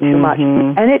gets to be too much.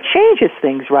 And it changes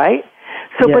things, right?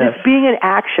 So, But it's being in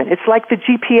action. It's like the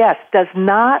GPS does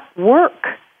not work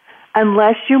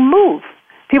unless you move.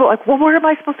 People are like, well, where am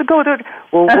I supposed to go?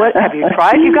 Well, what have you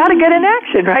tried? You got to get in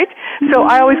action, right? So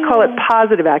I always call it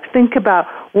positive action. Think about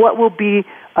what will be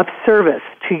of service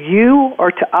to you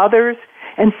or to others.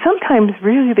 And sometimes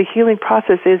really the healing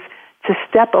process is to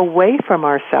step away from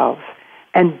ourselves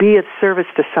and be of service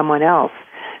to someone else.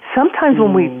 Sometimes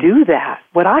when we do that,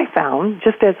 what I found,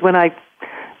 just as when I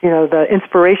the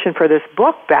inspiration for this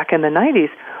book back in the 90s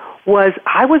was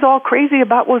I was all crazy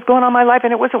about what was going on in my life,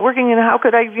 and it wasn't working, and how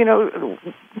could I,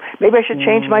 maybe I should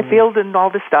change my field and all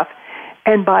this stuff.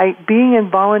 And by being a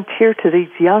volunteer to these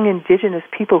young Indigenous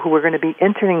people who were going to be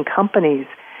entering companies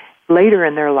later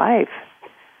in their life,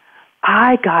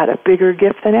 I got a bigger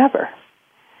gift than ever.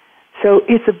 So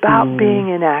it's about being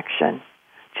in action.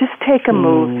 Just take a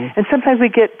move. And sometimes we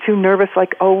get too nervous,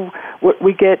 like,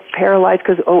 we get paralyzed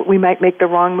because, we might make the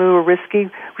wrong move or risky.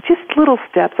 Just little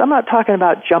steps. I'm not talking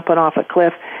about jumping off a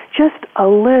cliff. Just a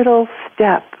little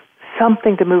step,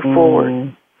 something to move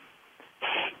forward.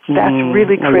 That's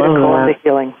really critical in the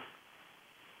healing.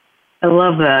 I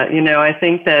love that. I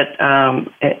think that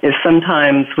is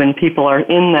sometimes when people are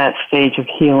in that stage of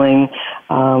healing,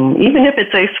 even if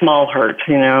it's a small hurt,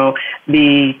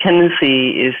 the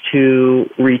tendency is to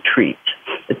retreat.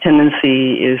 The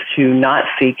tendency is to not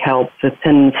seek help. The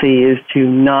tendency is to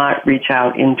not reach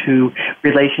out into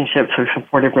relationships or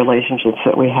supportive relationships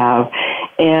that we have.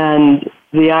 And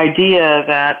the idea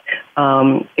that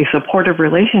a supportive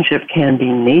relationship can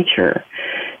be nature.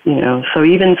 So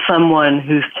even someone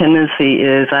whose tendency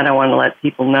is, I don't want to let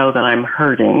people know that I'm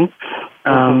hurting,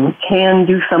 can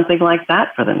do something like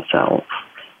that for themselves.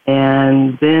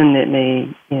 And then it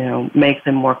may, make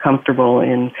them more comfortable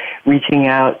in reaching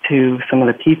out to some of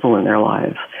the people in their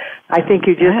lives. I think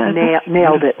you just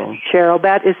nailed it, Cheryl.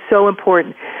 That is so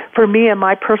important. For me, in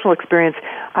my personal experience,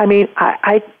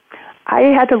 I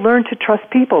had to learn to trust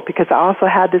people because I also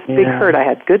had this big hurt. I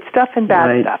had good stuff and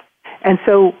bad stuff. And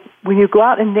so when you go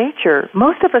out in nature,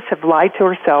 most of us have lied to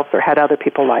ourselves or had other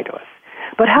people lie to us.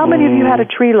 But how many of you had a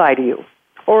tree lie to you?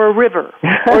 Or a river?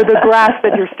 Or the grass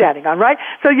that you're standing on, right?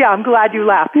 So, I'm glad you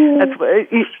laughed. That's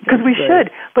because we should.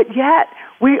 But yet,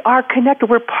 we are connected.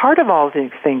 We're part of all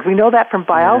these things. We know that from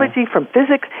biology, from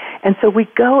physics. And so we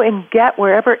go and get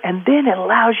wherever, and then it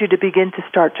allows you to begin to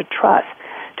start to trust,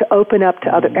 to open up to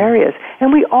other areas.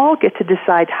 And we all get to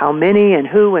decide how many and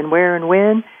who and where and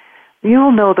when.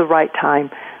 You'll know the right time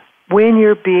when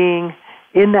you're being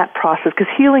in that process,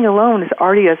 because healing alone is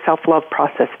already a self-love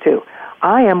process too.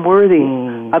 I am worthy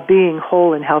of being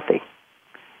whole and healthy.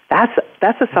 That's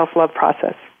a self-love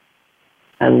process.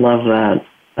 I love that.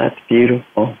 That's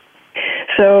beautiful.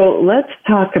 So let's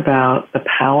talk about the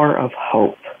power of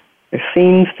hope. There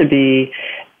seems to be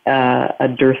a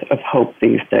dearth of hope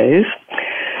these days.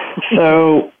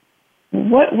 So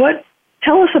what?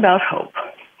 Tell us about hope.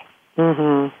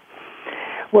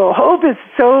 Well, hope is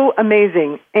so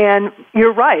amazing, and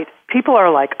you're right. People are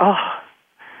like,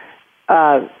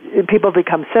 people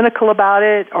become cynical about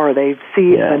it, or they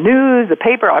see the news, the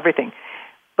paper, everything.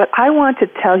 But I want to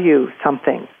tell you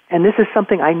something, and this is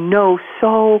something I know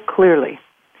so clearly.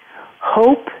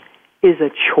 Hope is a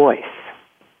choice.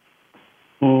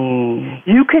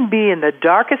 You can be in the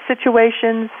darkest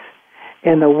situations,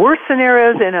 in the worst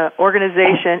scenarios in an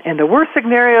organization, in the worst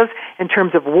scenarios in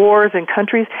terms of wars and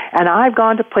countries, and I've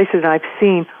gone to places and I've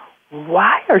seen,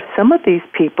 why are some of these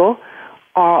people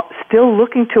are still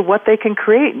looking to what they can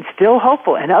create and still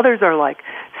hopeful, and others are like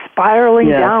spiraling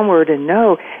downward and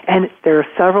no. And there are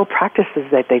several practices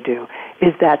that they do,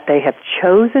 is that they have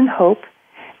chosen hope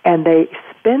and they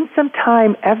spend some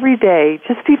time every day,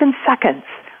 just even seconds,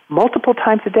 multiple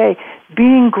times a day,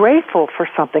 being grateful for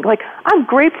something. Like, I'm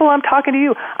grateful I'm talking to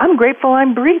you. I'm grateful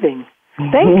I'm breathing.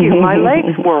 Thank you, my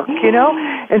legs work,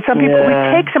 And some people, we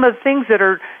take some of the things that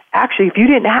are actually, if you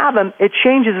didn't have them, it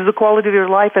changes the quality of your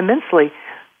life immensely.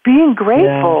 Being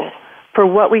grateful for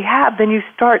what we have, then you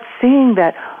start seeing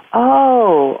that,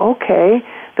 okay,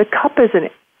 the cup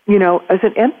isn't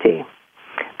empty.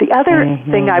 The other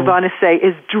thing I want to say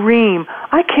is dream.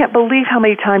 I can't believe how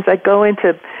many times I go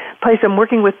into place, I'm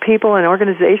working with people and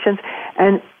organizations,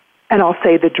 and I'll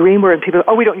say the dream word, and people,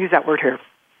 we don't use that word here.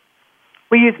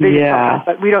 We use vision sometimes,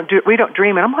 but we don't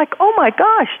dream. And I'm like, oh my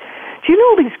gosh, do you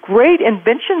know these great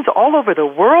inventions all over the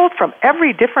world from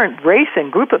every different race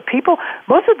and group of people?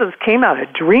 Most of those came out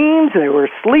of dreams. They were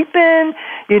sleeping,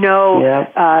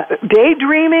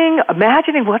 daydreaming,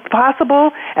 imagining what's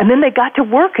possible, and then they got to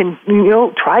work and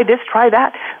try this, try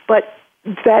that. But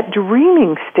that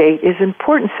dreaming state is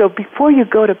important. So before you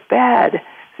go to bed,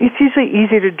 it's usually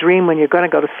easier to dream when you're going to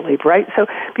go to sleep, right? So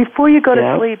before you go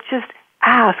to sleep, just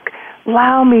ask,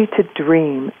 allow me to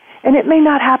dream. And it may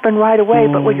not happen right away,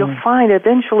 but what you'll find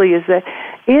eventually is that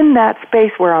in that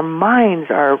space where our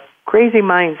minds are crazy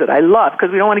minds that I love,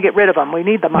 because we don't want to get rid of them, we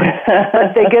need the minds,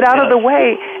 but they get out of the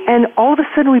way, and all of a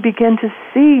sudden we begin to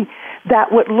see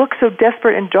that what looks so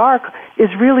desperate and dark is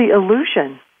really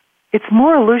illusion. It's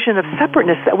more illusion of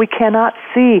separateness, that we cannot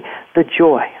see the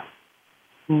joy,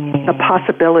 the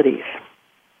possibilities.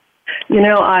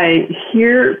 I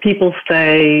hear people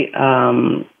say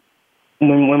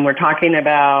when we're talking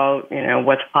about,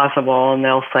 what's possible, and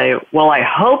they'll say, well, I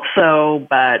hope so,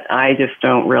 but I just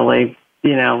don't really,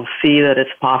 see that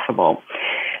it's possible.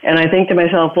 And I think to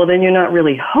myself, well, then you're not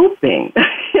really hoping,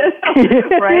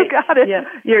 right? You got it. Yeah,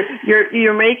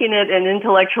 you're making it an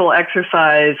intellectual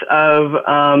exercise of,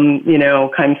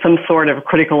 kind of some sort of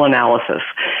critical analysis.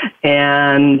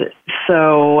 And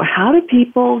so, how do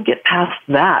people get past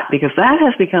that? Because that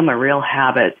has become a real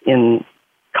habit in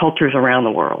cultures around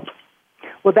the world.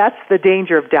 Well, that's the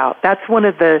danger of doubt. That's one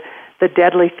of the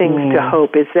deadly things to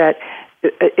hope, is that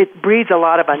it breeds a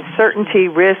lot of uncertainty,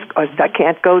 risk. I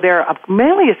can't go there.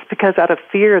 Mainly it's because out of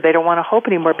fear they don't want to hope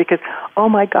anymore because, oh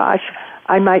my gosh,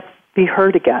 I might be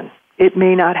hurt again. It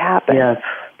may not happen. Yes.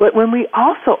 But when we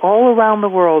also, all around the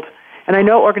world, and I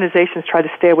know organizations try to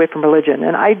stay away from religion,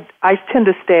 and I tend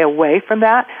to stay away from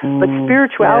that, but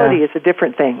spirituality is a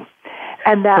different thing.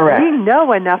 And that Correct. we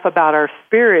know enough about our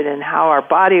spirit and how our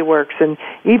body works and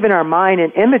even our mind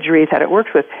and imagery that it works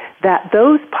with, that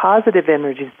those positive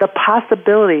images, the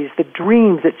possibilities, the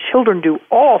dreams that children do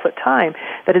all the time,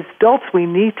 that as adults we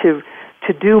need to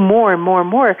do more and more and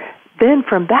more, then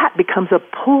from that becomes a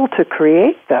pull to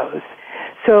create those.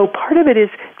 So part of it is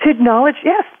to acknowledge,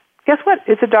 yes, guess what?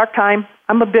 It's a dark time.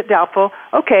 I'm a bit doubtful.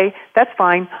 Okay, that's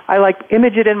fine. I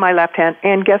image it in my left hand.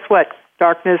 And guess what?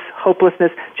 Darkness,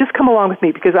 hopelessness, just come along with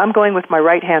me because I'm going with my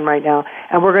right hand right now,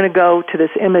 and we're going to go to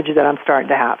this image that I'm starting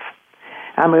to have.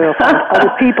 I'm going to find other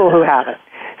people who have it.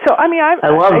 So, I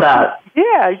love that.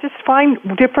 Yeah, just find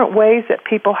different ways that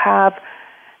people have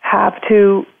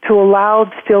to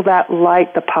allow still that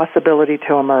light, the possibility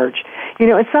to emerge.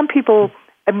 And some people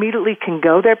immediately can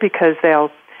go there because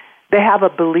they have a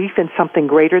belief in something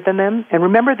greater than them. And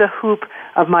remember the hoop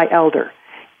of my elder.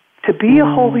 To be a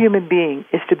whole human being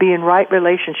is to be in right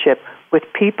relationship with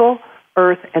people,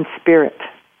 earth, and spirit.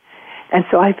 And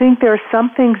so I think there are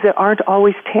some things that aren't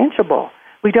always tangible.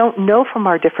 We don't know from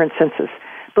our different senses,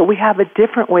 but we have a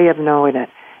different way of knowing it.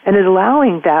 And in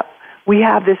allowing that, we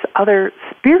have this other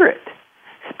spirit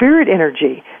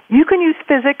energy. You can use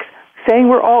physics, saying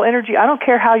we're all energy. I don't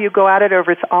care how you go at it, or if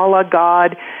it's Allah,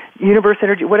 God, universe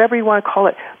energy, whatever you want to call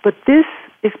it. But this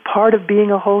is part of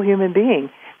being a whole human being.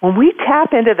 When we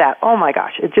tap into that, oh my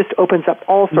gosh, it just opens up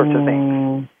all sorts of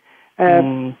things.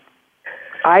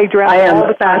 I drown all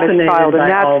the time as a child, and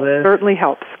that certainly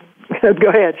helps. Go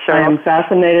ahead, Cheryl. I am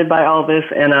fascinated by all this,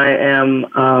 and I am,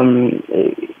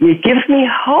 it gives me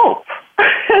hope.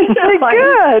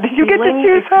 Good. You get to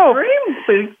choose hope.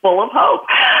 Extremely full of hope.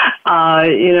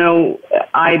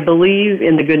 I believe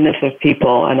in the goodness of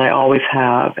people, and I always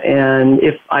have. And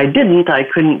if I didn't, I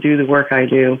couldn't do the work I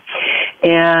do.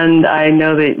 And I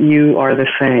know that you are the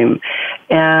same.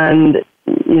 And,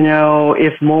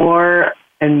 if more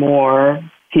and more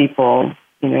people,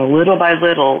 little by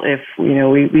little, if,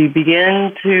 we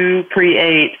begin to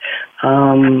create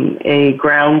a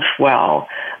groundswell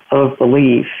of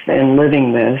belief and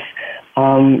living this,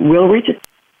 we'll reach it.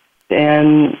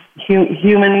 And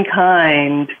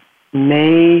humankind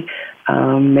may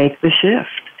make the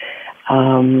shift.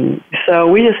 So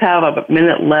we just have a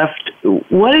minute left.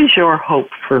 What is your hope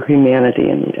for humanity,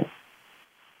 Anita?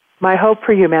 My hope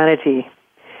for humanity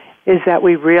is that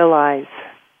we realize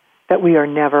that we are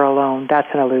never alone. That's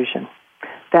an illusion.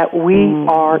 That we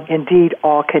are indeed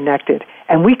all connected,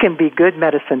 and we can be good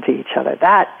medicine to each other.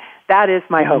 That is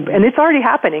my hope. And it's already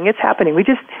happening. It's happening. We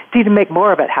just need to make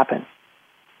more of it happen.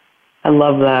 I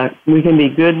love that. We can be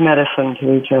good medicine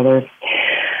to each other.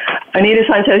 Anita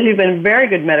Sanchez, you've been very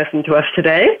good medicine to us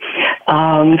today.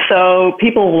 So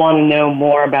people want to know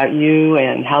more about you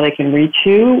and how they can reach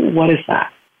you. What is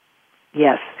that?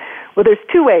 Yes. Well, there's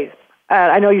two ways.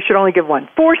 I know you should only give one.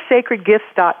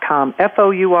 FourSacredGifts.com,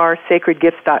 FOUR,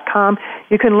 sacredgifts.com.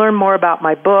 You can learn more about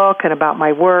my book and about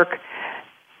my work.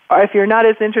 Or if you're not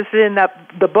as interested in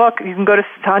the book, you can go to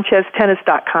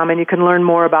SanchezTennis.com and you can learn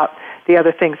more about the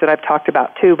other things that I've talked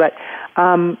about too. But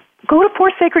go to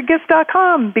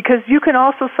FourSacredGifts.com because you can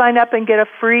also sign up and get a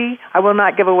free, I will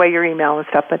not give away your email and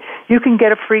stuff, but you can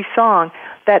get a free song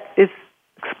that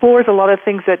explores a lot of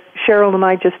things that Cheryl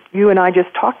and you and I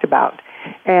just talked about.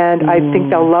 And I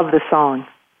think they'll love the song.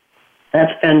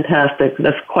 That's fantastic.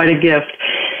 That's quite a gift.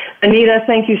 Anita,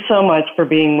 thank you so much for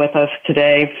being with us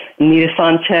today. Anita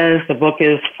Sanchez, the book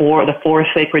is The Four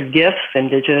Sacred Gifts,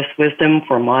 Indigenous Wisdom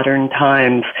for Modern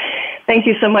Times. Thank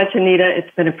you so much, Anita. It's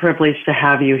been a privilege to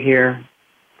have you here.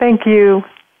 Thank you.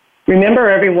 Remember,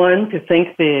 everyone, to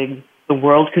think big. The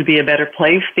world could be a better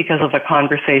place because of a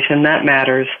conversation that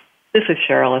matters. This is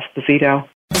Cheryl Esposito.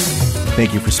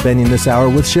 Thank you for spending this hour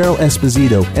with Cheryl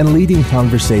Esposito and leading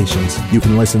conversations. You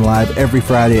can listen live every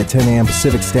Friday at 10 a.m.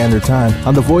 Pacific Standard Time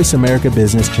on the Voice America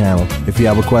Business Channel. If you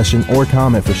have a question or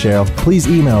comment for Cheryl, please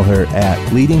email her at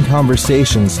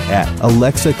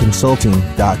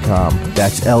leadingconversations@alexaconsulting.com.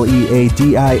 That's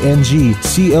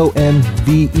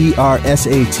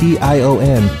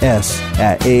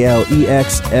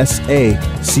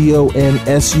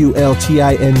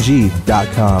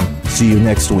See you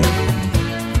next week.